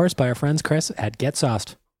to you, of course, by our friends Chris at Get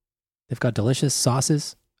Sauced. They've got delicious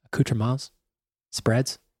sauces, accoutrements,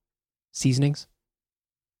 spreads, seasonings.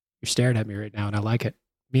 You're staring at me right now, and I like it.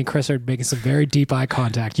 Me and Chris are making some very deep eye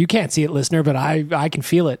contact. You can't see it, listener, but I can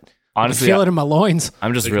feel it. Honestly, I can feel it in my loins.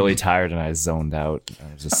 I'm just really tired and I zoned out.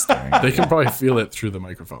 I was just staring. They can probably feel it through the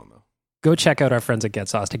microphone though. Go check out our friends at Get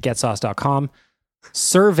Sauced at getsauce.com.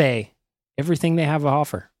 Survey everything they have to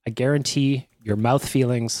offer. I guarantee your mouth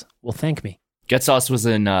feelings will thank me. Get Sauce was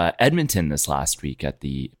in Edmonton this last week at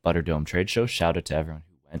the Butterdome trade show. Shout out to everyone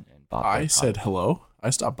who went and bought. I their said copy. hello. I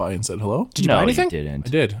stopped by and said hello. Did you no, buy anything? You didn't. I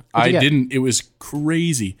did. you I get? didn't. It was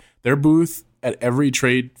crazy. Their booth at every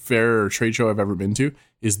trade fair or trade show I've ever been to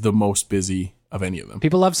is the most busy of any of them.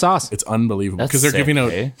 People love sauce. It's unbelievable That's because they're sick, giving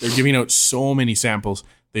out eh? they're giving out so many samples.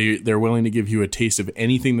 They're willing to give you a taste of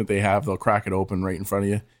anything that they have. They'll crack it open right in front of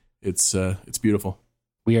you. It's beautiful.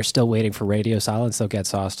 We are still waiting for radio silence. They'll get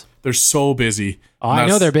sauced. They're so busy. Oh, And I know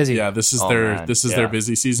that's- they're busy. Yeah, this is Oh, their man. their Yeah.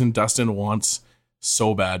 busy season. Dustin wants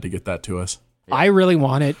so bad to get that to us. I really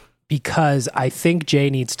want it because I think Jay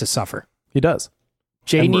needs to suffer. He does.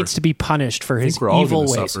 Jay And needs to be punished for I his think we're all evil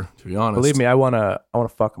going to ways. suffer, to be honest. Believe me, I wanna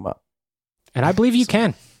fuck him up. And I believe you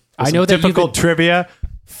can. I Some know that difficult trivia,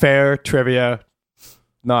 fair trivia,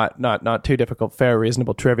 not too difficult, fair,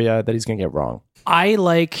 reasonable trivia that he's gonna get wrong. I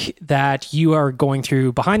like that you are going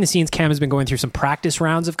through behind the scenes. Cam has been going through some practice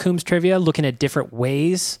rounds of Coombs trivia, looking at different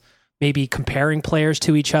ways, maybe comparing players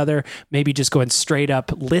to each other, maybe just going straight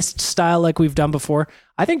up list style like we've done before.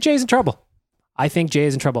 I think Jay's in trouble.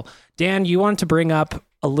 Dan, you wanted to bring up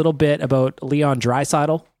a little bit about Leon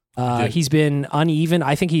Draisaitl. He's been uneven.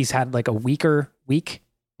 I think he's had like a weaker week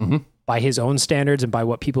by his own standards and by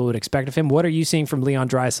what people would expect of him. What are you seeing from Leon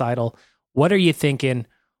Draisaitl? What are you thinking?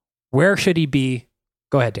 Where should he be?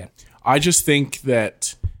 Go ahead, Dan. I just think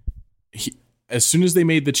that as soon as they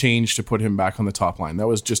made the change to put him back on the top line, that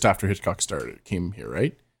was just after Hitchcock came here,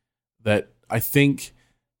 right? That I think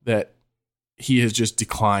that he has just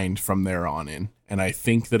declined from there on in. And I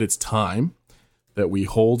think that it's time that we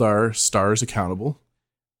hold our stars accountable,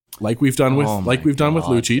 like we've done with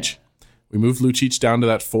Lucic. We moved Lucic down to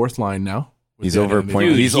that fourth line now. He's over a point.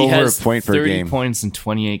 Dude, He's he over a has point per 30 game. points in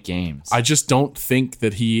 28 games. I just don't think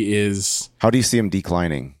that he is. How do you see him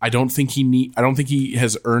declining? I don't think he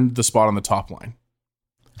has earned the spot on the top line.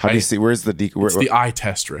 How do you see? Where's the It's the eye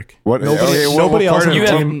test, Rick. What? Nobody else on the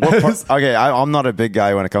team. Okay, I'm not a big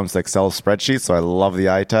guy when it comes to Excel spreadsheets, so I love the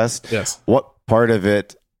eye test. Yes. What part of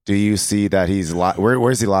it do you see that he's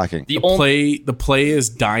where's he lacking? The play is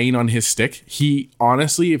dying on his stick. He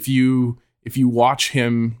honestly, if you watch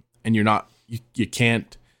him and you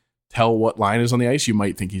can't tell what line is on the ice, you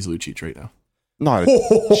might think he's Lucic right now. Not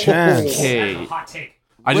a chance. Okay.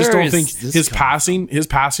 I just Where don't is think this his coming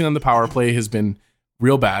passing on the power play has been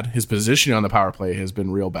real bad. His positioning on the power play has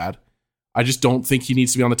been real bad. I just don't think he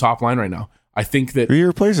needs to be on the top line right now. I think that Who are you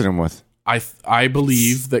replacing him with? I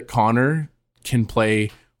believe that Connor can play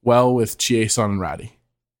well with Chiasson and Ratty.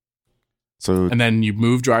 So And then you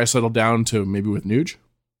move Draisaitl down to maybe with Nuge.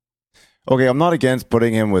 okay, I'm not against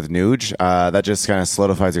putting him with Nuge. That just kind of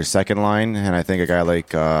solidifies your second line, and I think a guy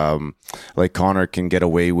like Connor can get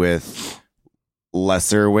away with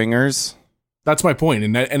lesser wingers. That's my point.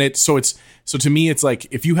 So to me, it's like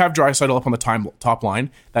if you have Draisaitl up on the top line,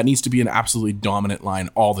 that needs to be an absolutely dominant line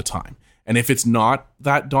all the time. And if it's not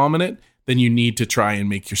that dominant, then you need to try and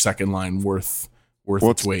make your second line worth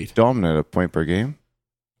its weight. Dominant a point per game.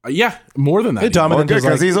 Yeah, more than that. even. Dominant Well, is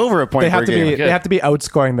because like- he's over a point They have per to game. be. They have to be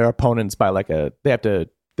outscoring their opponents by they have to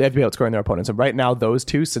be outscoring their opponents. And right now, those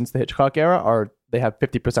two, since the Hitchcock era, they have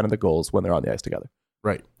 50% of the goals when they're on the ice together.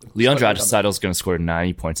 Right. Leon Draisaitl is going to score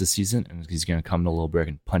 90 points this season, and he's going to come to Lilleberg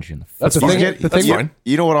and punch you in the face. That's the fine. thing. That's fine.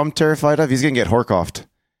 You know what I'm terrified of? He's going to get Horkoffed.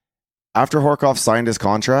 After Horkoff signed his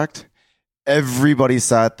contract, everybody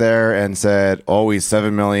sat there and said, "Oh, he's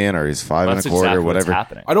 $7 million or he's $5.25 That's or exactly what's whatever."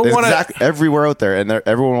 happening. I don't want to. Everywhere out there, and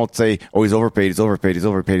everyone will say, "Oh, he's overpaid. He's overpaid. He's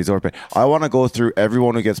overpaid. He's overpaid." I want to go through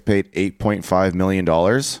everyone who gets paid $8.5 million,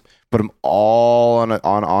 put them all on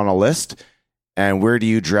a list, and where do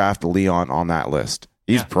you draft Leon on that list?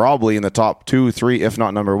 He's probably in the top 2, 3, if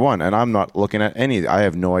not number 1, and I'm not looking at any. I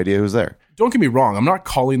have no idea who's there. Don't get me wrong. I'm not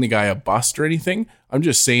calling the guy a bust or anything. I'm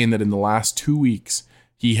just saying that in the last 2 weeks,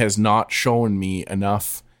 he has not shown me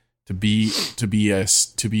enough to be a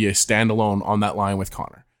standalone on that line with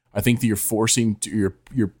Connor. I think that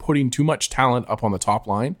you're putting too much talent up on the top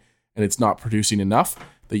line, and it's not producing enough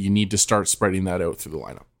that you need to start spreading that out through the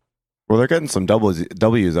lineup. Well, they're getting some W's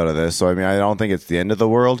out of this. So, I mean, I don't think it's the end of the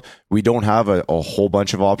world. We don't have a whole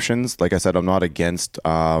bunch of options. Like I said, I'm not against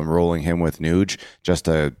rolling him with Nuge just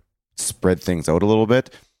to spread things out a little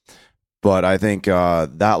bit. But I think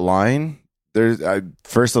that line,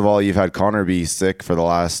 first of all, you've had Connor be sick for the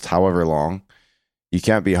last however long. You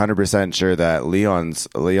can't be 100% sure that Leon's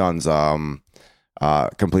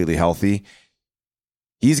completely healthy.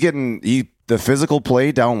 The physical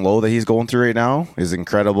play down low that he's going through right now is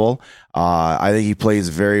incredible. I think he plays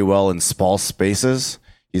very well in small spaces.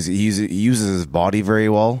 He uses his body very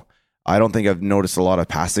well. I don't think I've noticed a lot of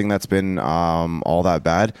passing that's been all that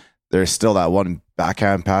bad. There's still that one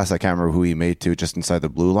backhand pass I can't remember who he made to just inside the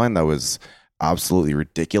blue line that was absolutely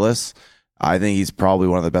ridiculous. I think he's probably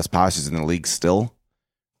one of the best passers in the league still.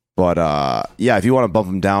 But yeah, if you want to bump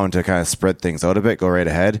him down to kind of spread things out a bit, go right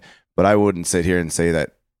ahead. But I wouldn't sit here and say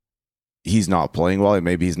that he's not playing well.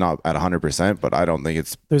 Maybe he's not at 100%, but I don't think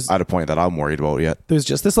it's at a point that I'm worried about yet. There's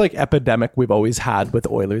just this like epidemic we've always had with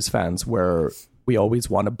Oilers fans where we always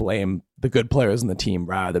want to blame the good players in the team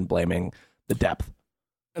rather than blaming the depth.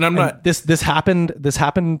 And I'm not. This happened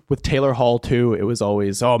with Taylor Hall too. It was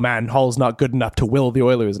always, oh man, Hall's not good enough to will the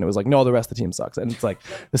Oilers, and it was like, no, the rest of the team sucks. And it's like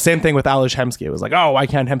the same thing with Ales Hemsky. It was like, oh, why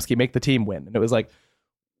can't Hemsky make the team win? And it was like,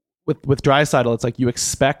 with Draisaitl, it's like you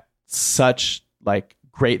expect such like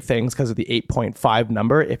great things because of the 8.5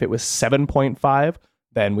 number. If it was 7.5,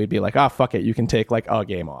 then we'd be like, fuck it, you can take like a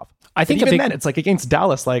game off. I think even then, it's like against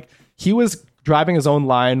Dallas, like he was driving his own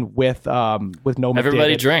line with no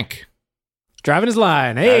Everybody McDavid. drank. Driving his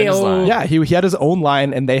line. Hey, Driving his line. Yeah, he had his own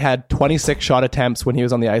line, and they had 26 shot attempts when he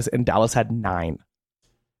was on the ice, and Dallas had 9.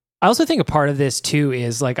 I also think a part of this too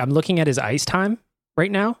is like I'm looking at his ice time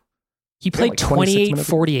right now. He played like 26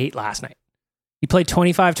 28-48 last night. He played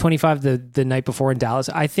 25-25 the night before in Dallas.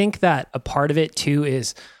 I think that a part of it too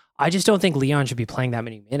is I just don't think Leon should be playing that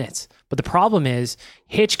many minutes. But the problem is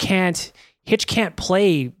Hitch can't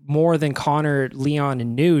play more than Connor, Leon,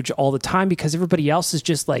 and Nuge all the time because everybody else is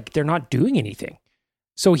just like they're not doing anything.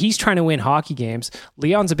 So he's trying to win hockey games.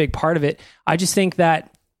 Leon's a big part of it. I just think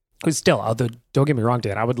that still, although don't get me wrong,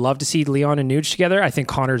 Dan, I would love to see Leon and Nuge together. I think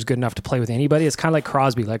Connor's good enough to play with anybody. It's kind of like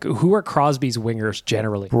Crosby. Like, who are Crosby's wingers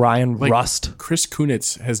generally? Brian Like, Rust. Chris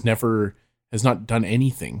Kunitz has not done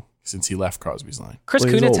anything since he left Crosby's line. Chris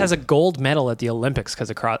Well, he's Kunitz old. has a gold medal at the Olympics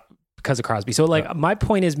because of Crosby. So, like, my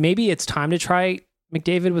point is maybe it's time to try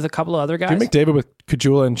McDavid with a couple of other guys. Do McDavid with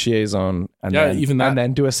Kajula and Chiazon, and Yeah, then, even that. and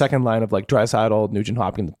then do a second line of like Draisaitl, Nugent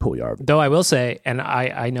Hopkins, Pouliot. Though I will say, and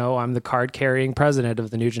I know I'm the card-carrying president of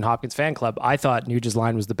the Nugent Hopkins fan club, I thought Nugent's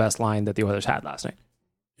line was the best line that the Oilers had last night.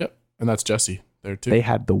 Yep, and that's Jesse there too. They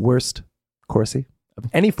had the worst Corsi of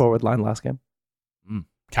any forward line last game.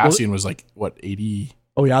 Cassian was like what 80.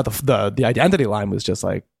 Oh yeah, the identity line was just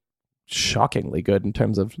like shockingly good in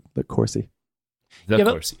terms of the Corsi. The Yeah,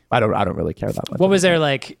 but- Corsi. I don't really care that much. What was their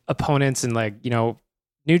like opponents and like, you know,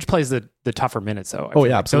 Nuge plays the tougher minutes though. I Oh feel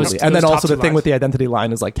yeah, like. absolutely. Those And then top also the two thing lines. with the identity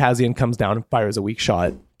line is like Kazian comes down and fires a weak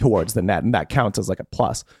shot towards the net, and that counts as like a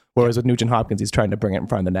plus. Whereas with Nugent Hopkins, he's trying to bring it in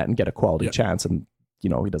front of the net and get a quality chance, and you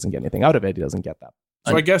know he doesn't get anything out of it. He doesn't get that.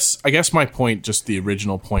 So I guess my point, just the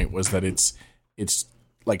original point, was that it's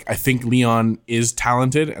like I think Leon is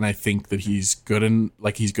talented, and I think that he's good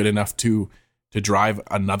enough to drive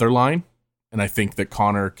another line, and I think that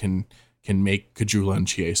Connor can make Kajula and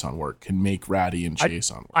Chiasson work, can make Ratty and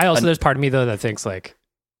Chiasson work. I also, there's part of me though that thinks like,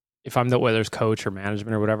 if I'm the Oilers coach or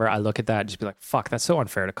management or whatever, I look at that and just be like, fuck, that's so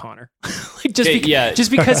unfair to Connor. Like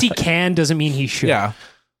just because he can doesn't mean he should. Yeah,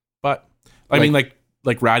 but I mean, like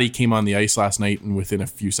Ratty came on the ice last night and within a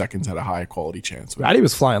few seconds had a high quality chance. Ratty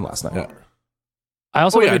was flying last night. Yeah. I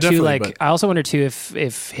also wonder too, definitely, like but- I also wonder too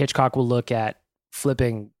if Hitchcock will look at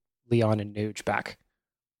flipping Leon and Nuge back,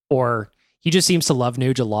 or he just seems to love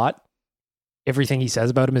Nuge a lot. Everything he says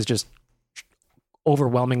about him is just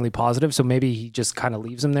overwhelmingly positive. So maybe he just kind of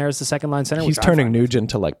leaves him there as the second line center. He's which I turning find- Nugent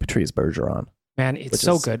to like Patrice Bergeron. Man, it's which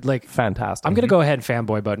so is good. Like Fantastic. I'm gonna go ahead and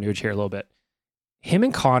fanboy about Nuge here a little bit. Him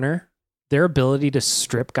and Connor, their ability to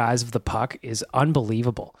strip guys of the puck is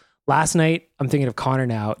unbelievable. Last night, I'm thinking of Connor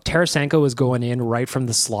now. Tarasenko was going in right from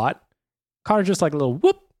the slot. Connor just like a little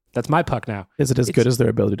whoop. That's my puck now. Is it as It's- good as their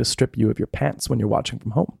ability to strip you of your pants when you're watching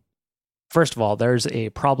from home? First of all, there's a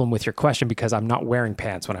problem with your question because I'm not wearing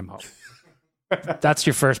pants when I'm home. That's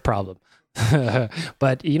your first problem.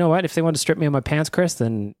 But you know what? If they want to strip me of my pants, Chris,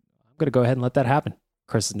 then I'm going to go ahead and let that happen.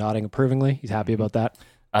 Chris is nodding approvingly. He's happy about that.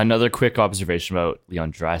 Another quick observation about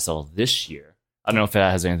Leon Draisaitl this year. I don't know if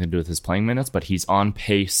that has anything to do with his playing minutes, but he's on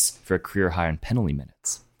pace for a career high in penalty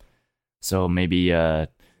minutes. So maybe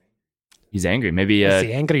he's angry. Maybe He's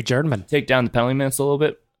the angry German. take down the penalty minutes a little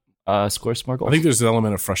bit, score some more goals. I think there's an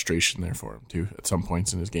element of frustration there for him too. At some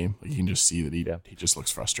points in his game, like you can just see that he just looks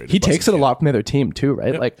frustrated. He Plus takes it a kid. lot from the other team too,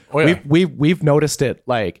 right? Yeah. Like Oh, yeah. we've noticed it.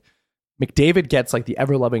 Like McDavid gets like the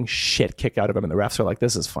ever loving shit kicked out of him, and the refs are like,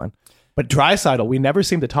 "This is fun." But Draisaitl, we never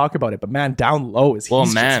seem to talk about it. But man, down low is Well,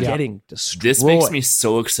 he's man, just getting destroyed. This makes me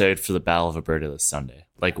so excited for the Battle of Alberta this Sunday.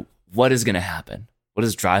 Like, what is going to happen? What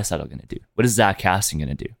is Draisaitl going to do? What is Zach Casting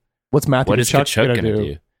going to do? What's Matthew What is Tkachuk Tkachuk gonna going to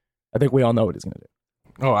do? do? I think we all know what he's going to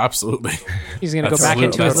do. Oh, absolutely. He's going to go That back slew-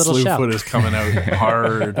 into his that little slew shell. foot is coming out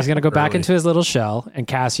hard. He's going to go back early. into his little shell, and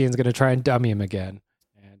Cassian's going to try and dummy him again.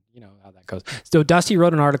 And you know how that goes. So Dusty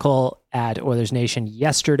wrote an article at Oilers Nation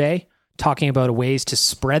yesterday talking about ways to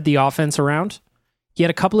spread the offense around. He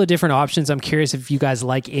had a couple of different options. I'm curious if you guys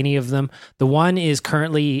like any of them. The one is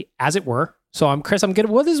currently, as it were. So Chris, this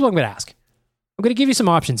is what I'm going to ask. I'm going to give you some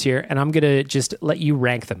options here, and I'm going to just let you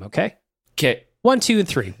rank them, okay? Okay. 1, 2, and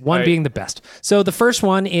 3. One right. being the best. So the first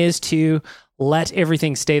one is to let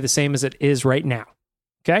everything stay the same as it is right now.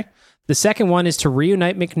 Okay. The second one is to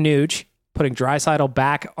reunite McNuge, putting Draisaitl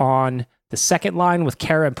back on the second line with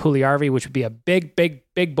Kara and Puljujärvi, which would be a big, big,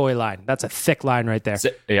 big boy line. That's a thick line right there.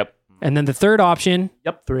 Yep. And then the third option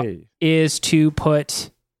Yep, 3. is to put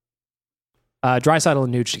Draisaitl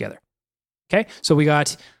and Nuge together. Okay. So we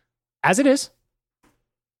got as it is,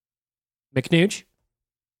 McNuge,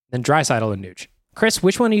 then Draisaitl and Nuge. Chris,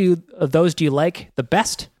 which one of those do you like the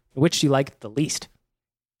best? Which do you like the least?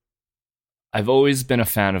 I've always been a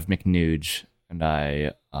fan of McNuge, and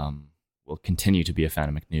I will continue to be a fan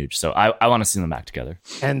of McNuge. So I want to see them back together.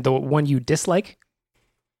 And the one you dislike,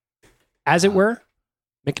 as it were,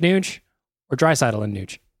 McNuge or Draisaitl and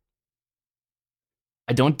Nuge?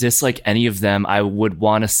 I don't dislike any of them. I would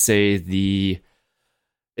want to say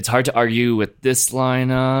it's hard to argue with this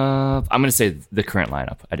lineup. I'm going to say the current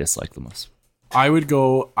lineup I dislike the most. I would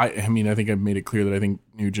go. I mean, I think I've made it clear that I think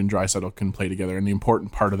Nuge and Draisaitl can play together, and the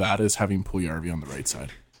important part of that is having Puljujarvi on the right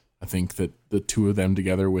side. I think that the two of them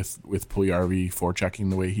together with Puljujarvi forechecking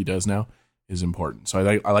the way he does now is important.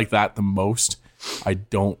 So I like that the most. I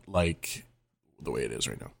don't like the way it is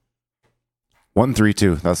right now.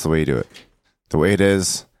 1-3-2. That's the way you do it. The way it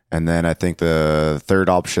is. And then I think the third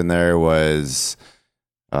option there was,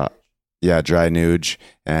 Dry Nuge.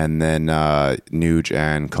 And then Nuge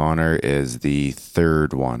and Connor is the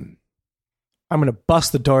third one. I'm going to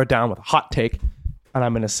bust the door down with a hot take. And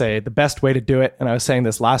I'm going to say the best way to do it, and I was saying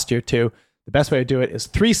this last year too, the best way to do it is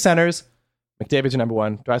 3 centers. McDavid's your number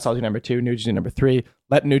 1, Draisaitl's your number 2, Nuge's your number 3.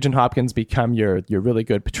 Let Nugent Hopkins become your really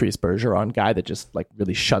good Patrice Bergeron guy that just like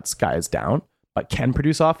really shuts guys down, but can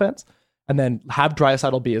produce offense. And then have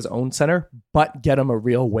Draisaitl be his own center, but get him a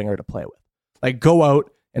real winger to play with. Like go out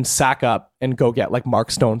and sack up and go get like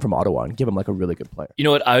Mark Stone from Ottawa and give him like a really good player. You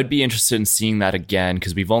know what? I would be interested in seeing that again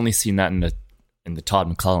because we've only seen that in the Todd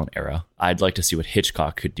McLellan era. I'd like to see what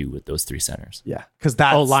Hitchcock could do with those 3 centers. Yeah, because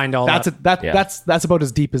that's lined all that's up. That's about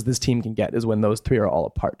as deep as this team can get is when those 3 are all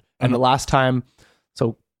apart. And the last time,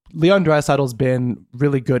 so Leon Draisaitl's been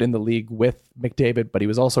really good in the league with McDavid, but he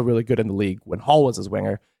was also really good in the league when Hall was his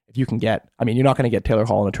winger. If you can get, I mean, you're not going to get Taylor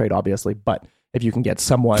Hall in a trade, obviously, but if you can get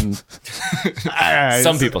someone,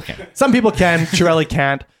 some people can. Some people can. Chiarelli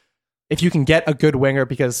can't. If you can get a good winger,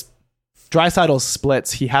 because Draisaitl's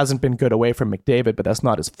splits, he hasn't been good away from McDavid, but that's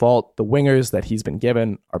not his fault. The wingers that he's been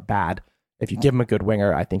given are bad. If you give him a good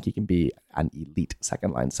winger, I think he can be an elite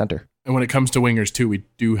second line center. And when it comes to wingers too, we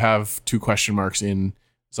do have 2 question marks in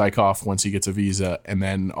Zykov once he gets a visa, and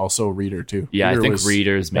then also Reeder too. Yeah, Reeder I think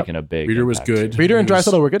Reeder's making a big Reeder was impact. good. Reeder and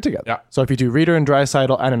Draisaitl were good together. Yeah. So if you do Reeder and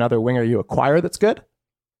Draisaitl and another winger you acquire that's good,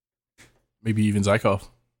 Maybe even Zykov.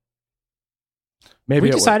 maybe we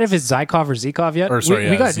it decided if it's Zykov or Zykov yet? Or, sorry,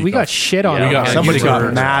 we Zykov. got shit on Yeah, it. we got- works. Somebody He's got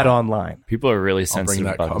a- mad online. People are really I'll bring sensitive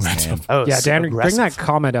that about his comment name. up. Oh, Yeah, Dan, aggressive. bring that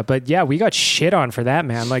comment up. But yeah, we got shit on for that,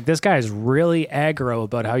 man. Like, this guy is really aggro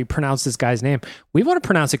about how you pronounce this guy's name. We want to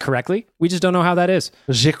pronounce it correctly. We just don't know how that is.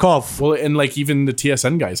 Zhikov. Well, and like even the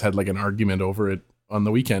TSN guys had like an argument over it on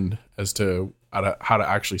the weekend as to how to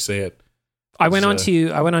actually say it. I went onto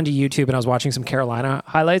YouTube and I was watching some Carolina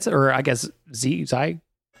highlights, or I guess Zykov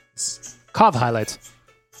highlights.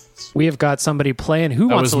 We have got somebody playing. Who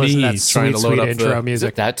That wants was to listen to me that trying sweet, to load sweet up intro the- Is it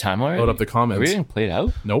music? that time already? Load up the Are comments. we getting played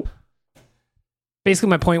out? Nope. Basically,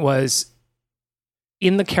 my point was,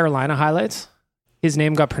 in the Carolina highlights, his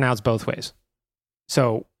name got pronounced both ways.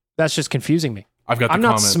 So that's just confusing me. I've got the I'm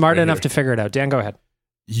not comment smart right enough here. to figure it out. Dan, go ahead.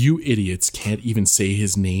 You idiots can't even say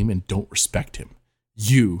his name and don't respect him.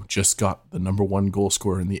 You just got the number 1 goal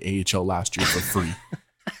scorer in the AHL last year for free.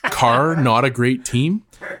 Carr, not a great team.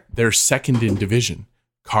 They're second in division.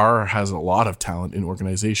 Carr has a lot of talent in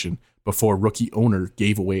organization before rookie owner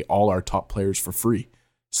gave away all our top players for free.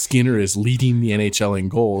 Skinner is leading the NHL in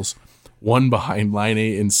goals, 1 behind Line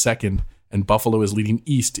A in second, and Buffalo is leading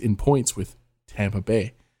East in points with Tampa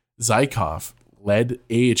Bay. Zykov led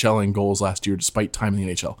AHL in goals last year despite time in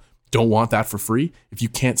the NHL. Don't want that for free? If you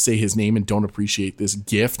can't say his name and don't appreciate this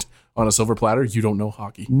gift on a silver platter, you don't know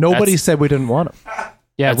hockey. Nobody That's- said we didn't want him.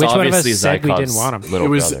 Yeah, That's which one of us obviously said we Zykov's didn't want him? little It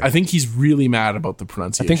was. brother. I think he's really mad about the I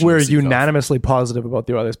pronunciation. think we're of Zykov. unanimously positive about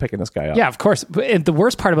the others picking this guy up. Yeah, of course. But the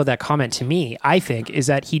worst part about that comment to me, I think, is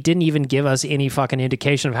that he didn't even give us any fucking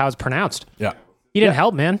indication of how it's pronounced. Yeah, He didn't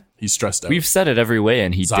help, man. he's stressed out. We've said it every way,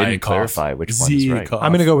 and he Zykov. didn't clarify which one is right. Zykov.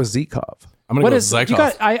 I'm going to go with Zhikov. I'm going What to go is Zykov. you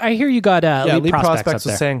got? I hear you got lead prospects, was up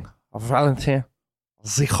there. saying Valentin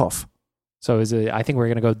Zhikov. So is it? I think we're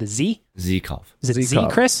gonna go with the Z. Zykov. Is it Z,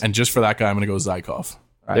 Zykov. Chris? And just for that guy, I'm going to go Zykov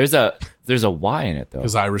There's a Y in it though.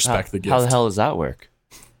 because I respect the gift. How the hell does that work?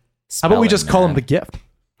 How about we Spelling, just call him man. the gift?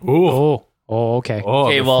 Ooh. Oh, okay. Oh,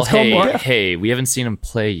 Okay, the- well, call him hey, gift. hey, we haven't seen him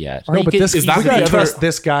play yet. Or No, you but could- this is that we the gotta other- trust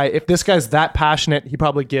this guy. If this guy's that passionate, he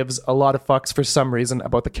probably gives a lot of fucks for some reason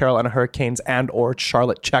about the Carolina Hurricanes and or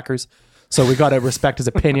Charlotte Checkers. So we gotta respect his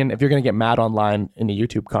opinion. If you're gonna get mad online in a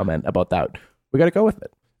YouTube comment about that, we gotta go with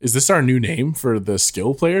it. Is this our new name for the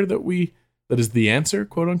skill player that is the answer,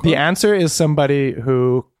 quote unquote? The answer is somebody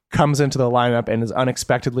who comes into the lineup and is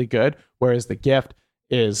unexpectedly good, whereas the gift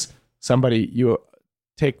is somebody you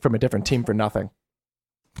take from a different team for nothing.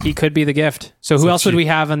 He could be the gift. So who else would we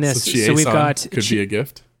have on this? So we've got could be a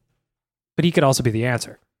gift, but he could also be the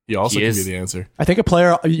answer. He also could be the answer. I think a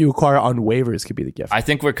player you acquire on waivers could be the gift. I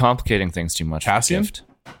think we're complicating things too much. Cassian? Gift.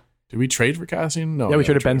 Did we trade for Cassian? No. Yeah, we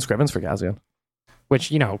traded Ben Scrivens for Cassian.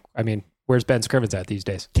 Which, I mean, where's Ben Scrivens at these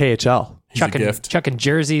days? KHL. He's a gift. Chucking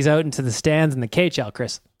jerseys out into the stands in the KHL,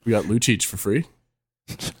 Chris. We got Lucic for free.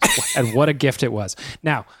 And what a gift it was.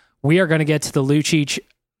 Now, we are going to get to the Lucic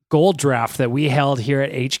gold draft that we held here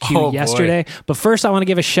at HQ yesterday. Boy. But first, I want to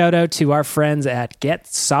give a shout out to our friends at Get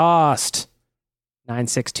Sauced,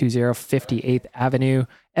 9620 58th Avenue,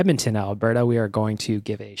 Edmonton, Alberta. We are going to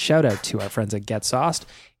give a shout out to our friends at Get Sauced.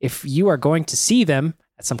 If you are going to see them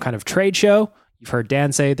at some kind of trade show, you've heard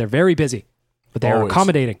Dan say they're very busy, but they are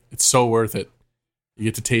accommodating. It's so worth it. You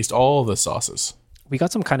get to taste all the sauces. We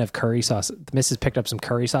got some kind of curry sauce. The missus picked up some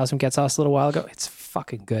curry sauce from Get Sauced a little while ago. It's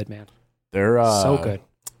fucking good, man. They're so good.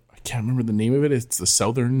 I can't remember the name of it. It's the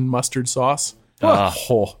Southern mustard sauce.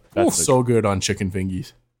 That's so good on chicken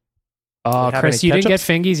fingies. Oh, Chris, you didn't get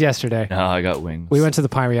fingies yesterday. No, I got wings. We went to the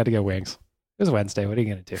Pine. We had to get wings. It was Wednesday. What are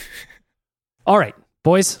you going to do? All right,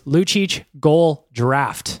 boys. Lucic goal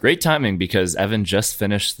draft. Great timing because Evan just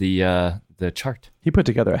finished the chart. He put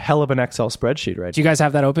together a hell of an Excel spreadsheet, right? Do you guys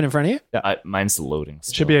have that open in front of you? Yeah. Mine's loading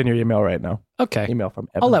still. It should be in your email right now. Okay. Email from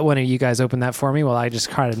Evan. I'll let one of you guys open that for me while I just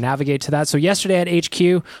kind of navigate to that. So yesterday at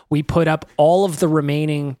HQ, we put up all of the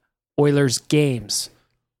remaining Oilers games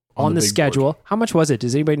on the schedule. Board. How much was it?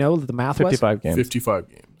 Does anybody know what the math 55 was? Games. 55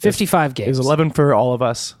 games. 55 games. It was 11 for all of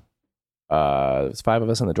us. It was 5 of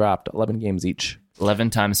us in the draft. 11 games each.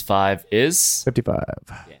 11 times 5 is 55.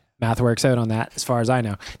 Yeah. Math works out on that as far as I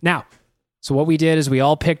know. Now, so what we did is we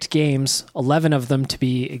all picked games, 11 of them to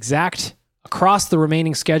be exact, across the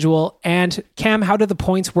remaining schedule. And Cam, how do the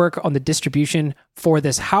points work on the distribution for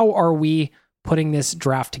this? How are we putting this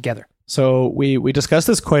draft together? So we discussed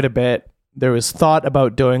this quite a bit. There was thought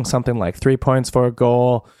about doing something like 3 points for a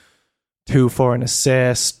goal, 2 for an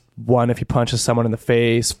assist, 1 if he punches someone in the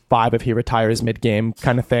face, 5 if he retires mid-game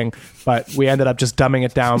kind of thing. But we ended up just dumbing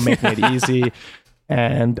it down, making it easy.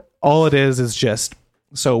 And all it is just,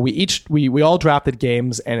 so we all drafted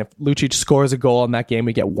games, and if Lucic scores a goal in that game,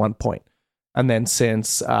 we get 1 point. And then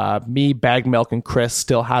since me, Bag Milk, and Chris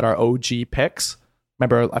still had our OG picks,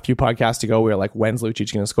 remember a few podcasts ago, we were like, when's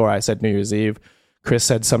Lucic going to score? I said New Year's Eve. Chris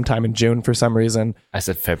said sometime in June for some reason. I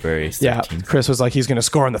said February 13th. Yeah, Chris was like, he's going to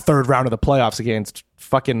score in the 3rd round of the playoffs against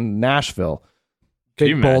fucking Nashville.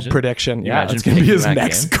 Big, bold prediction. Yeah, it's going to be his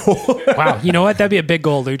next goal. Wow, you know what? That'd be a big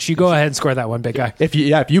goal, Luch. You go ahead and score that one, big guy. If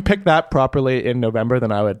you pick that properly in November,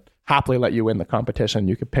 then I would happily let you win the competition.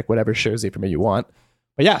 You could pick whatever jersey for me you want.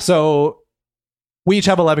 But yeah, so we each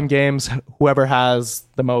have 11 games. Whoever has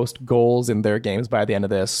the most goals in their games by the end of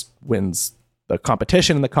this wins the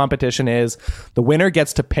competition. And the competition is the winner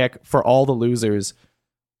gets to pick for all the losers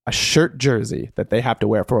a shirt jersey that they have to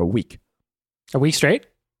wear for a week. A week straight?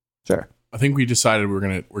 Sure. I think we decided we're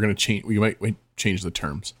gonna change. We might change the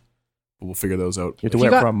terms, but we'll figure those out. You have to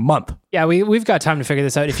wear it for a month. Yeah, we've got time to figure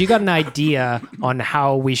this out. If you got an idea on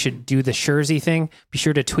how we should do the jersey thing, be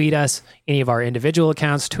sure to tweet us. Any of our individual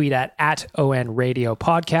accounts, tweet at ON Radio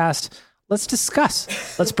Podcast. Let's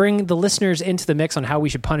discuss. Let's bring the listeners into the mix on how we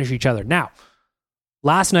should punish each other. Now,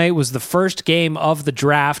 last night was the first game of the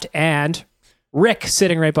draft, and Rick,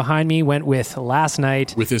 sitting right behind me, went with last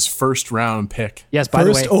night. With his 1st round pick. Yes, by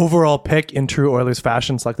the way. First overall pick in true Oilers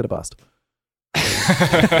fashion, selected a bust.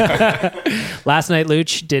 Last night,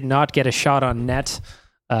 Luch did not get a shot on net.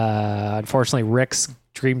 Unfortunately, Rick's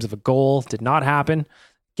dreams of a goal did not happen.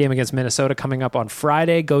 Game against Minnesota coming up on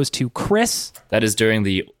Friday goes to Chris. That is during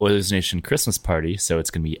the Oilers Nation Christmas party, so it's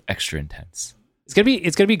going to be extra intense. It's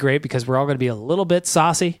gonna be great because we're all going to be a little bit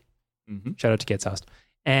saucy. Mm-hmm. Shout out to Get Sauced.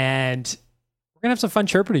 And we're going to have some fun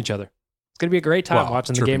chirping each other. It's going to be a great time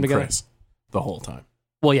watching the game together. Chris the whole time.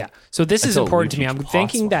 Well, yeah. So this is important to me. I'm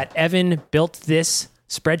thinking that Evan built this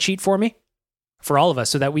spreadsheet for me, for all of us,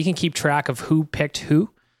 so that we can keep track of who picked who.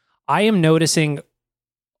 I am noticing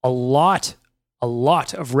a lot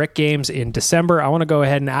of Rick games in December. I want to go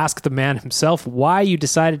ahead and ask the man himself why you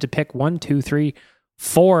decided to pick 1, 2, 3,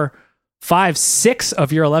 4, 5, 6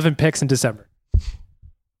 of your 11 picks in December.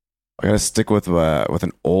 I gotta stick with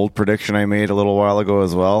an old prediction I made a little while ago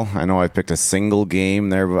as well. I know I picked a single game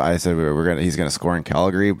there, but I said he's gonna score in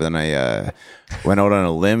Calgary. But then I went out on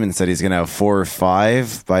a limb and said he's gonna have 4 or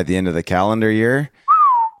 5 by the end of the calendar year.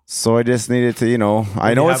 So I just needed to,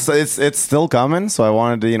 I know it's still coming. So I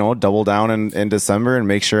wanted to, double down in December and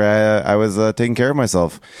make sure I was taking care of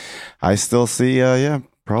myself. I still see,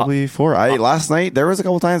 probably 4. Last night there was a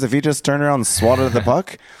couple times if he just turned around and swatted at the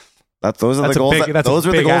puck. Those are That's the a goals. big- that's a Those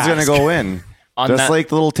are the big goals going to ask. go in. On Just that- like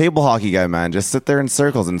the little table hockey guy, man. Just sit there in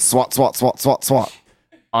circles and swat, swat, swat, swat, swat.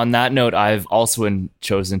 On that note, I've also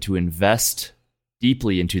chosen to invest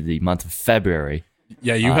deeply into the month of February.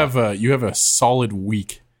 Yeah, you have a solid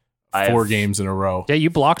week, I 4 have- games in a row. Yeah, you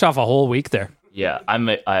blocked off a whole week there. Yeah,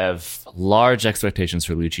 I have large expectations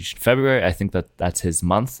for Lucic in February. I think that's his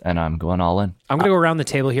month, and I'm going all in. I'm going to go around the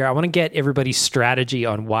table here. I want to get everybody's strategy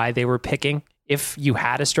on why they were picking. If you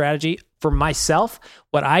had a strategy. For myself,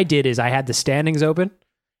 what I did is I had the standings open,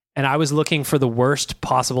 and I was looking for the worst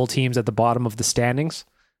possible teams at the bottom of the standings,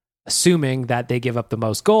 assuming that they give up the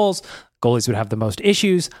most goals, goalies would have the most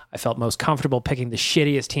issues. I felt most comfortable picking the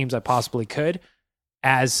shittiest teams I possibly could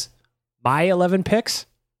as my 11 picks.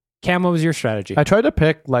 Cam, what was your strategy? I tried to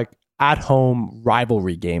pick like at-home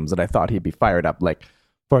rivalry games that I thought he'd be fired up. Like,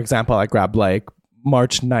 for example, I grabbed like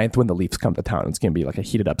March 9th when the Leafs come to town. It's going to be like a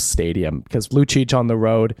heated up stadium because Lucic on the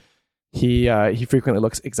road, he frequently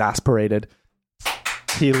looks exasperated.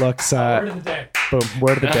 He looks word of the day. Boom,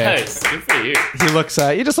 word of the day. Nice, good for you.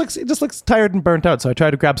 He just looks tired and burnt out. So I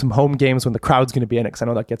tried to grab some home games when the crowd's going to be in it because I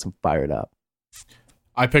know that gets him fired up.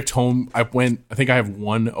 I picked home. I think I have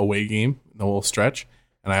 1 away game in the whole stretch,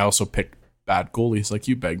 and I also picked bad goalies like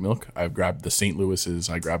you, Bag Milk. I've grabbed the St. Louis's,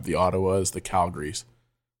 I grabbed the Ottawas, the Calgarys.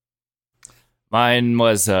 Mine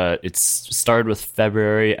was, it started with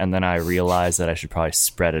February, and then I realized that I should probably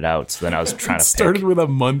spread it out. So then I was trying to Started pick. with a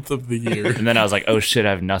month of the year. And then I was like, oh shit,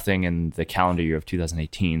 I have nothing in the calendar year of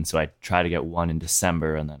 2018. So I tried to get one in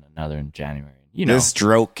December and then another in January. You know, This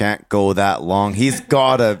drought can't go that long. He's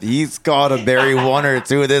gotta bury 1 or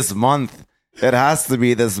 2 this month. It has to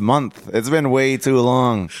be this month. It's been way too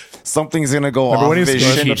long. Something's gonna go Remember off when he his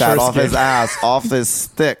scored in the sheet pad, first off his game? ass, off his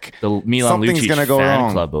stick. the Milan Something's Lucic gonna go fan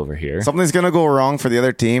wrong. club over here. Something's gonna go wrong for the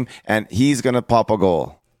other team, and he's gonna pop a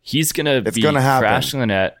goal. He's going to It's be gonna happen. crashing the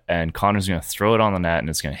net, and Connor's going to throw it on the net, and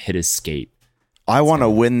it's going to hit his skate. I want to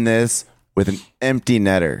win this with an empty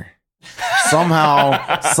netter.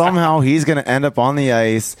 Somehow he's gonna end up on the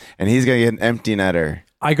ice, and he's gonna get an empty netter.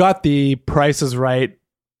 I got the Price is Right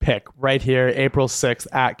pick right here, April 6th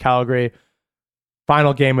at Calgary.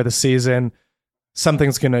 Final game of the season.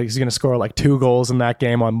 He's gonna score like 2 goals in that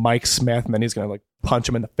game on Mike Smith, and then he's gonna like punch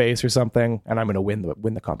him in the face or something, and I'm gonna win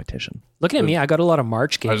the competition. Looking at me, I got a lot of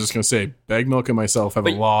March I was games. just gonna say, Bag Milk and myself have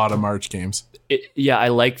a lot of March games. Yeah, I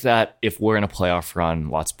like that if we're in a playoff run,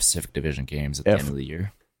 lots of Pacific Division games at the end of the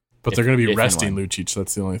year. But they're going to be if and resting when. Lucic.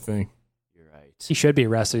 That's the only thing. You're right. He should be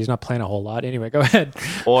rested. He's not playing a whole lot. Anyway, go ahead.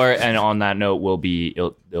 And on that note,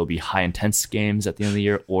 it'll be high intense games at the end of the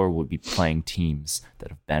year, or we'll be playing teams that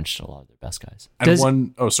have benched a lot of their best guys.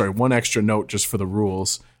 And one extra note just for the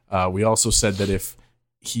rules. We also said that if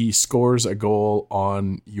he scores a goal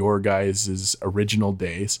on your guys' original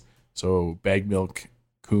days, so Bag Milk,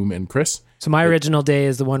 Coom, and Chris. So my original day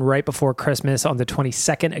is the one right before Christmas on the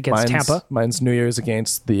 22nd against Tampa. Mine's New Year's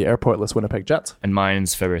against the airportless Winnipeg Jets. And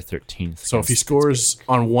mine's February 13th. So if he scores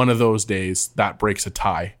on one of those days, that breaks a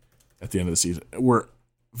tie at the end of the season. We're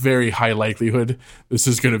very high likelihood this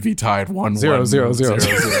is going to be tied 1-1,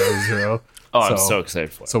 0-0. Oh, I'm so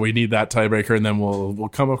excited for it. So we need that tiebreaker, and then we'll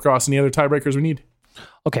come across any other tiebreakers we need.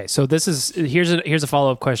 Okay, so here's a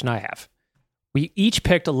follow-up question I have. We each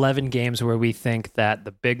picked 11 games where we think that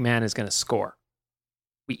the big man is going to score.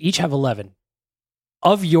 We each have 11.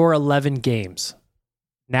 Of your 11 games,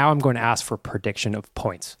 now I'm going to ask for prediction of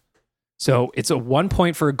points. So it's a 1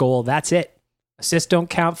 point for a goal. That's it. Assists don't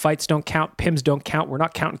count. Fights don't count. PIMs don't count. We're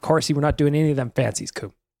not counting Corsi. We're not doing any of them fancies,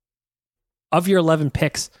 Coop. Of your 11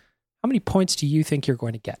 picks, how many points do you think you're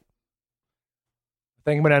going to get? I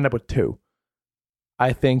think I'm going to end up with 2.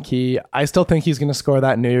 I still think he's going to score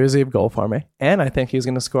that New Year's Eve goal for me. And I think he's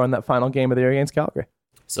going to score in that final game of the year against Calgary.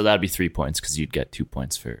 So that'd be 3 points because you'd get 2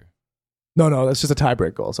 points for. No, that's just a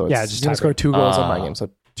tiebreak goal. So Yeah, he's just going to score 2 goals on my game. So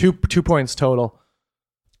 2 points total.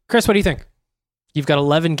 Chris, what do you think? You've got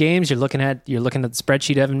 11 games. You're looking at the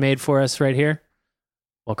spreadsheet Evan made for us right here.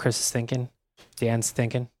 Well, Chris is thinking. Dan's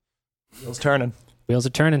thinking. Wheels turning. Wheels are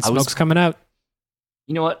turning. Smoke's coming out.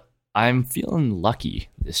 You know what? I'm feeling lucky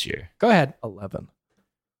this year. Go ahead. 11.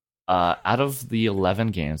 Out of the 11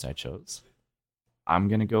 games I chose, I'm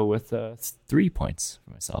going to go with 3 points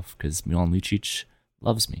for myself because Milan Lucic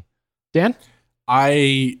loves me. Dan?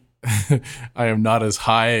 I am not as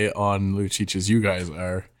high on Lucic as you guys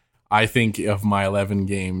are. I think of my 11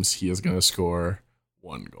 games, he is going to score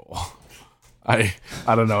 1 goal. I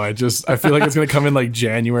don't know. I feel like it's going to come in like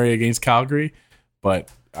January against Calgary, but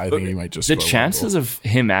I think he might just The score 1 chances goal. of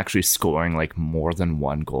him actually scoring like more than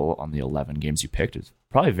 1 goal on the 11 games you picked is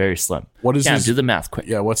Probably very slim. What is Cam, his? do the math quick.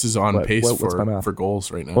 Yeah, what's his on pace what's my math? for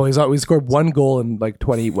goals right now? Well, we scored 1 goal in like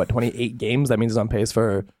 28 games. That means he's on pace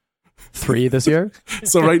for 3 this year.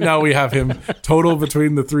 So right now we have him total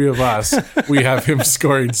between the three of us. We have him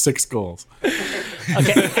scoring 6 goals.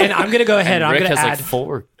 Okay, and I'm gonna go ahead. And Rick I'm gonna has add. like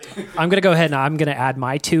 4. I'm gonna go ahead and I'm gonna add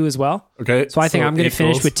my 2 as well. Okay, So I think I'm gonna 8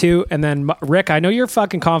 finish goals. with 2, and then Rick, I know you're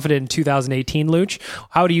fucking confident in 2018, Luch.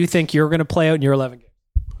 How do you think you're gonna play out in your 11 games?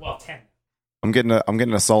 Well, 10. I'm getting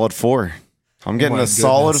a solid 4. I'm getting my a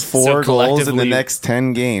solid goodness. 4 So goals in the collectively- next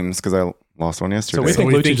 10 games because I lost one yesterday. So we think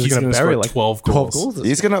we Lucic think is he's going to gonna bury score like 12 goals. this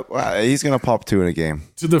he's gonna pop 2 in a game.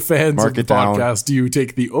 To the fans Mark of the it down. podcast, do you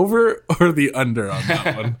take the over or the under on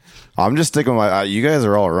that one? I'm just sticking with my. You guys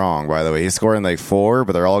are all wrong, by the way. He's scoring like 4,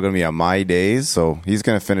 but they're all going to be on my days. So he's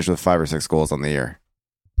going to finish with 5 or 6 goals on the year.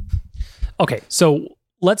 Okay, so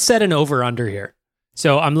let's set an over-under here.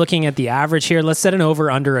 So I'm looking at the average here. Let's set an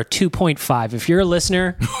over-under a 2.5. If you're a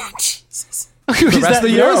listener, Jesus. the rest of the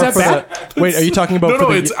year. is Or that for bad? wait, are you talking about No,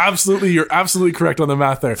 for the, it's absolutely. You're absolutely correct on the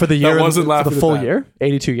math there. for the year? That wasn't for laughing the at full that. year,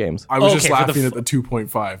 82 games. I was Okay, just for the laughing at the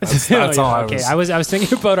 2.5. That's Oh, all yeah, I okay. was. I was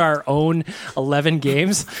thinking about our own 11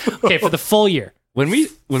 games. Okay, for the full year. When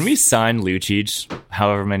we signed Lucic,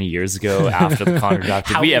 however many years ago after the Connor draft,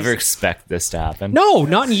 did we ever expect this to happen? No,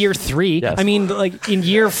 not in year 3. Yes. I mean, like in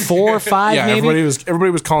year 4 or 5, Yeah, maybe.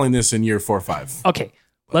 everybody was calling this in year 4 or 5. Okay,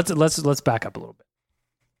 let's back up a little bit.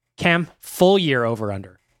 Cam, full year over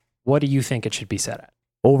under. What do you think it should be set at?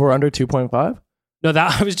 Over under 2.5. No,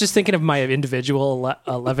 that I was just thinking of my individual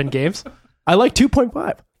 11 games I like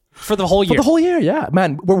 2.5 for the whole for year. the whole year. Yeah,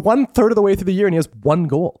 man, we're 1/3 of the way through the year, and he has 1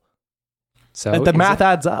 goal. so Like, the is math it-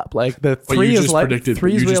 adds up. Like the But 3 you is just like predicted.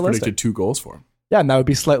 3 is You just realistic. predicted 2 goals for him. Yeah, and that would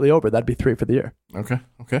be slightly over. That'd be 3 for the year. Okay.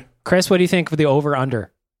 Chris, what do you think of the over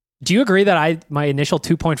under? Do you agree that my initial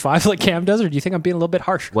 2.5 like Cam does, or do you think I'm being a little bit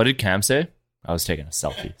harsh? What did Cam say? I was taking a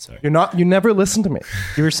selfie. Sorry. You never listen to me.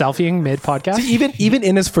 You were selfieing mid podcast. See, even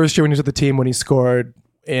in his first year when he was with the team, when he scored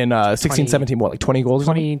in 16, 17, what, like 20 goals or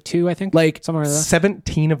something? 22, I think. Like somewhere like that.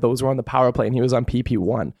 17 of those were on the power play, and he was on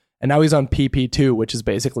PP1. And now he's on PP2, which is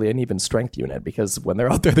basically an even strength unit because when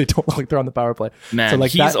they're out there, they don't look like they're on the power play. Man, so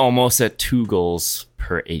like he's almost at 2 goals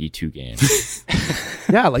per 82 games.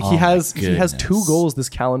 yeah, like he Oh has my 2 goodness. goals this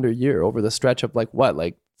calendar year over the stretch of like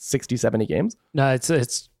 60, 70 games. No, it's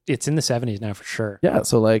in the 70s now for sure. Yeah,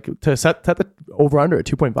 so like to set the over under at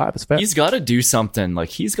 2.5 is fair. He's got to do something. Like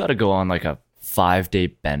he's got to go on like a 5-day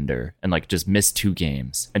bender and like just miss 2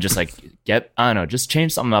 games and just like just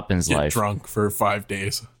change something up in his Get life. drunk for 5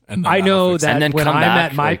 days. And then I that'll know fix it. that And then when come I'm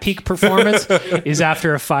back, at my like- peak performance is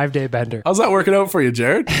after a 5-day bender. How's that working out for you,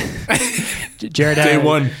 Jared? Jared, Day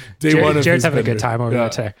one. Day one of Jared's his having a good bender. time over Yeah. there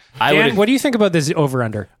today. I Dan, would- what do you think about this over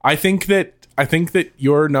under? I think that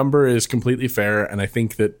your number is completely fair, and I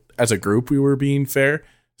think that as a group we were being fair.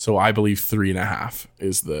 So I believe 3.5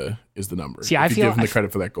 is the number. See, if I you feel- give him the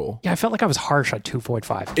credit for that goal. Yeah, I felt like I was harsh at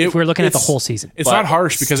 2.5. If we're looking at the It's- whole season. It's But not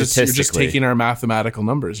harsh because you're just statistically- taking our mathematical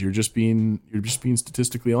numbers. You're just being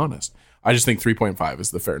statistically honest. I just think 3.5 is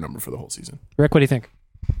the fair number for the whole season. Rick, what do you think?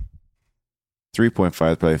 3.5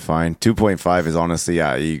 is probably fine. 2.5 is honestly,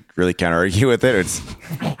 yeah, you really can't argue with it.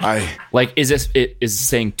 Like, is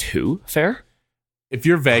saying 2 fair? If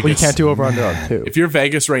you're Vegas, Well, you can't do over under on 2. If you're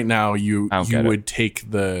Vegas right now, I you don't get it. would take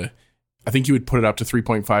I think you would put it up to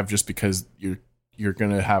 3.5 just because you're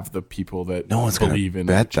gonna have the people that No one's going believe to in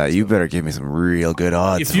bet it. that. You better give me some real good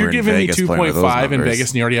odds. If you're we're in giving me Vegas playing with those 2.5 in numbers. Vegas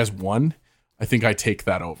and he already has 1, I think I take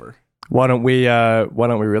that over. Why don't we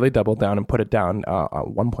really double down and put it down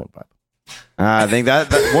on 1.5? I think that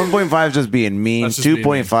 1.5 is just being mean. That's just being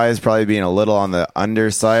 2.5 is probably being a little on the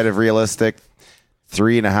underside of realistic.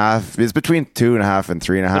 3.5 is between 2.5 and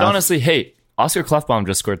 3.5. But honestly, hey, Oscar Klefbom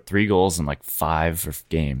just scored 3 goals in like 5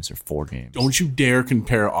 games or 4 games. Don't you dare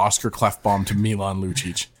compare Oscar Klefbom to Milan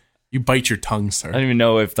Lucic. You bite your tongue, sir. I don't even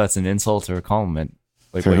know if that's an insult or a compliment.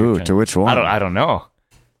 Like, To what you're who? trying- To which one? I don't know.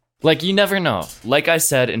 Like, you never know. Like I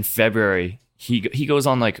said in February, he goes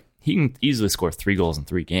on like he can easily score 3 goals in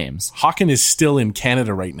 3 games. Hawken is still in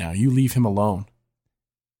Canada right now. You leave him alone.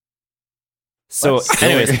 So,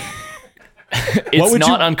 anyways, it's would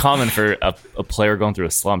not you- uncommon for a player going through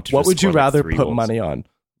a slump to What just would you score, like, rather 3 put goals. money on?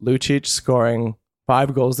 Lucic scoring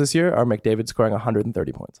 5 goals this year or McDavid scoring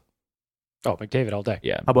 130 points? Oh, McDavid all day.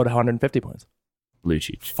 Yeah, How about 150 points?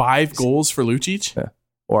 Lucic. 5 goals for Lucic? Yeah.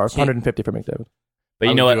 Or 150 for McDavid? But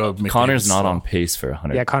you I know would what? go McDavid Connor's not slow. on pace for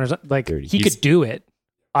 100. Yeah, Connor's like, 30. he He's- could do it.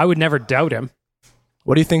 I would never doubt him.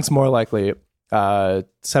 What do you think's more likely?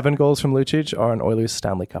 7 goals from Lucic or an Oilers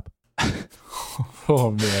Stanley Cup?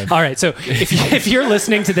 Oh, man. All right, so if you're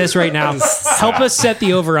listening to this right now, help us set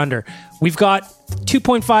the over under. We've got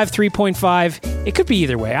 2.5, 3.5. It could be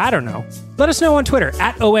either way. I don't know. Let us know on Twitter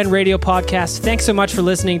at ON Radio Podcast. Thanks so much for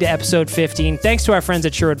listening to episode 15. Thanks to our friends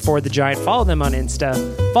at Sherwood Ford the Giant. Follow them on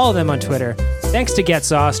Insta. Follow them on Twitter. Thanks to Get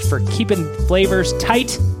Sauced for keeping flavors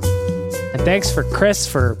tight. And thanks for Chris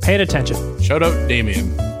for paying attention. Shout out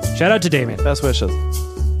Damien. Shout out to Damien. Best wishes.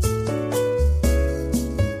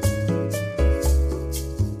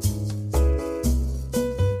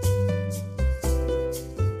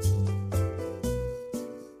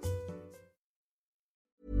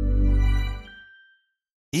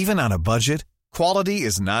 Even on a budget, quality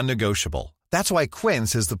is non-negotiable. That's why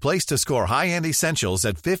Quince is the place to score high-end essentials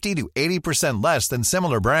at 50 to 80% less than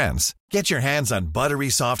similar brands. Get your hands on buttery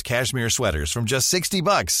soft cashmere sweaters from just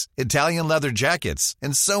 $60, Italian leather jackets,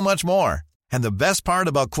 and so much more. And the best part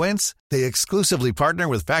about Quince, they exclusively partner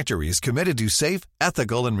with factories committed to safe,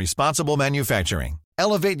 ethical, and responsible manufacturing.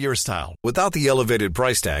 Elevate your style without the elevated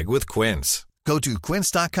price tag with Quince. Go to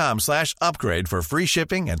quince.com/upgrade for free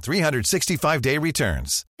shipping and 365-day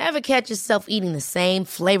returns. Ever catch yourself eating the same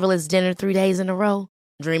flavorless dinner 3 days in a row?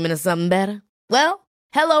 Dreaming of something better? Well,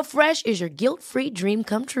 HelloFresh is your guilt-free dream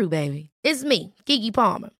come true, baby. It's me, Keke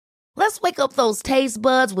Palmer. Let's wake up those taste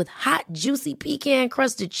buds with hot, juicy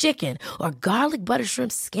pecan-crusted chicken or garlic butter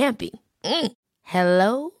shrimp scampi.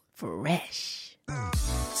 HelloFresh.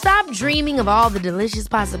 Stop dreaming of all the delicious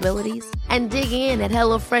possibilities and dig in at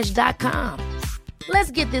HelloFresh.com.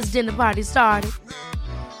 Let's get this dinner party started.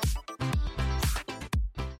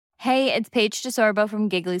 Hey, it's Paige DeSorbo from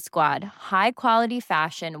Giggly Squad. High quality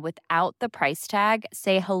fashion without the price tag.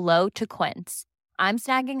 Say hello to Quince. I'm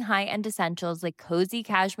snagging high-end essentials like cozy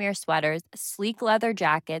cashmere sweaters, sleek leather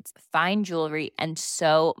jackets, fine jewelry, and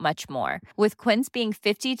so much more. With Quince being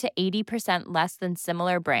 50 to 80% less than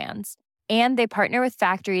similar brands. And they partner with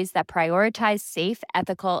factories that prioritize safe,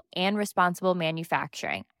 ethical, and responsible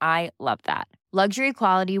manufacturing. I love that. Luxury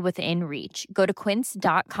quality within reach. Go to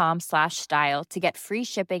quince.com/style to get free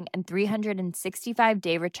shipping and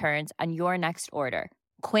 365-day returns on your next order.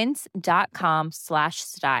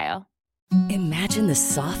 Quince.com/style. Imagine the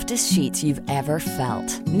softest sheets you've ever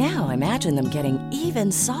felt. Now imagine them getting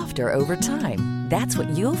even softer over time. That's what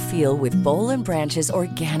you'll feel with Boll & Branch's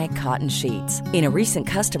organic cotton sheets. In a recent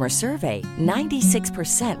customer survey,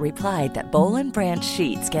 96% replied that Boll & Branch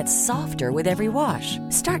sheets get softer with every wash.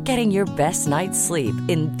 Start getting your best night's sleep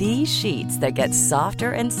in these sheets that get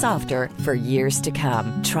softer and softer for years to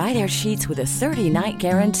come. Try their sheets with a 30-night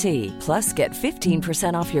guarantee. Plus, get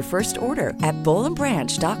 15% off your first order at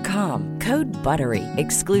bollandbranch.com. Code BUTTERY.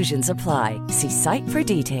 Exclusions apply. See site for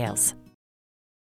details.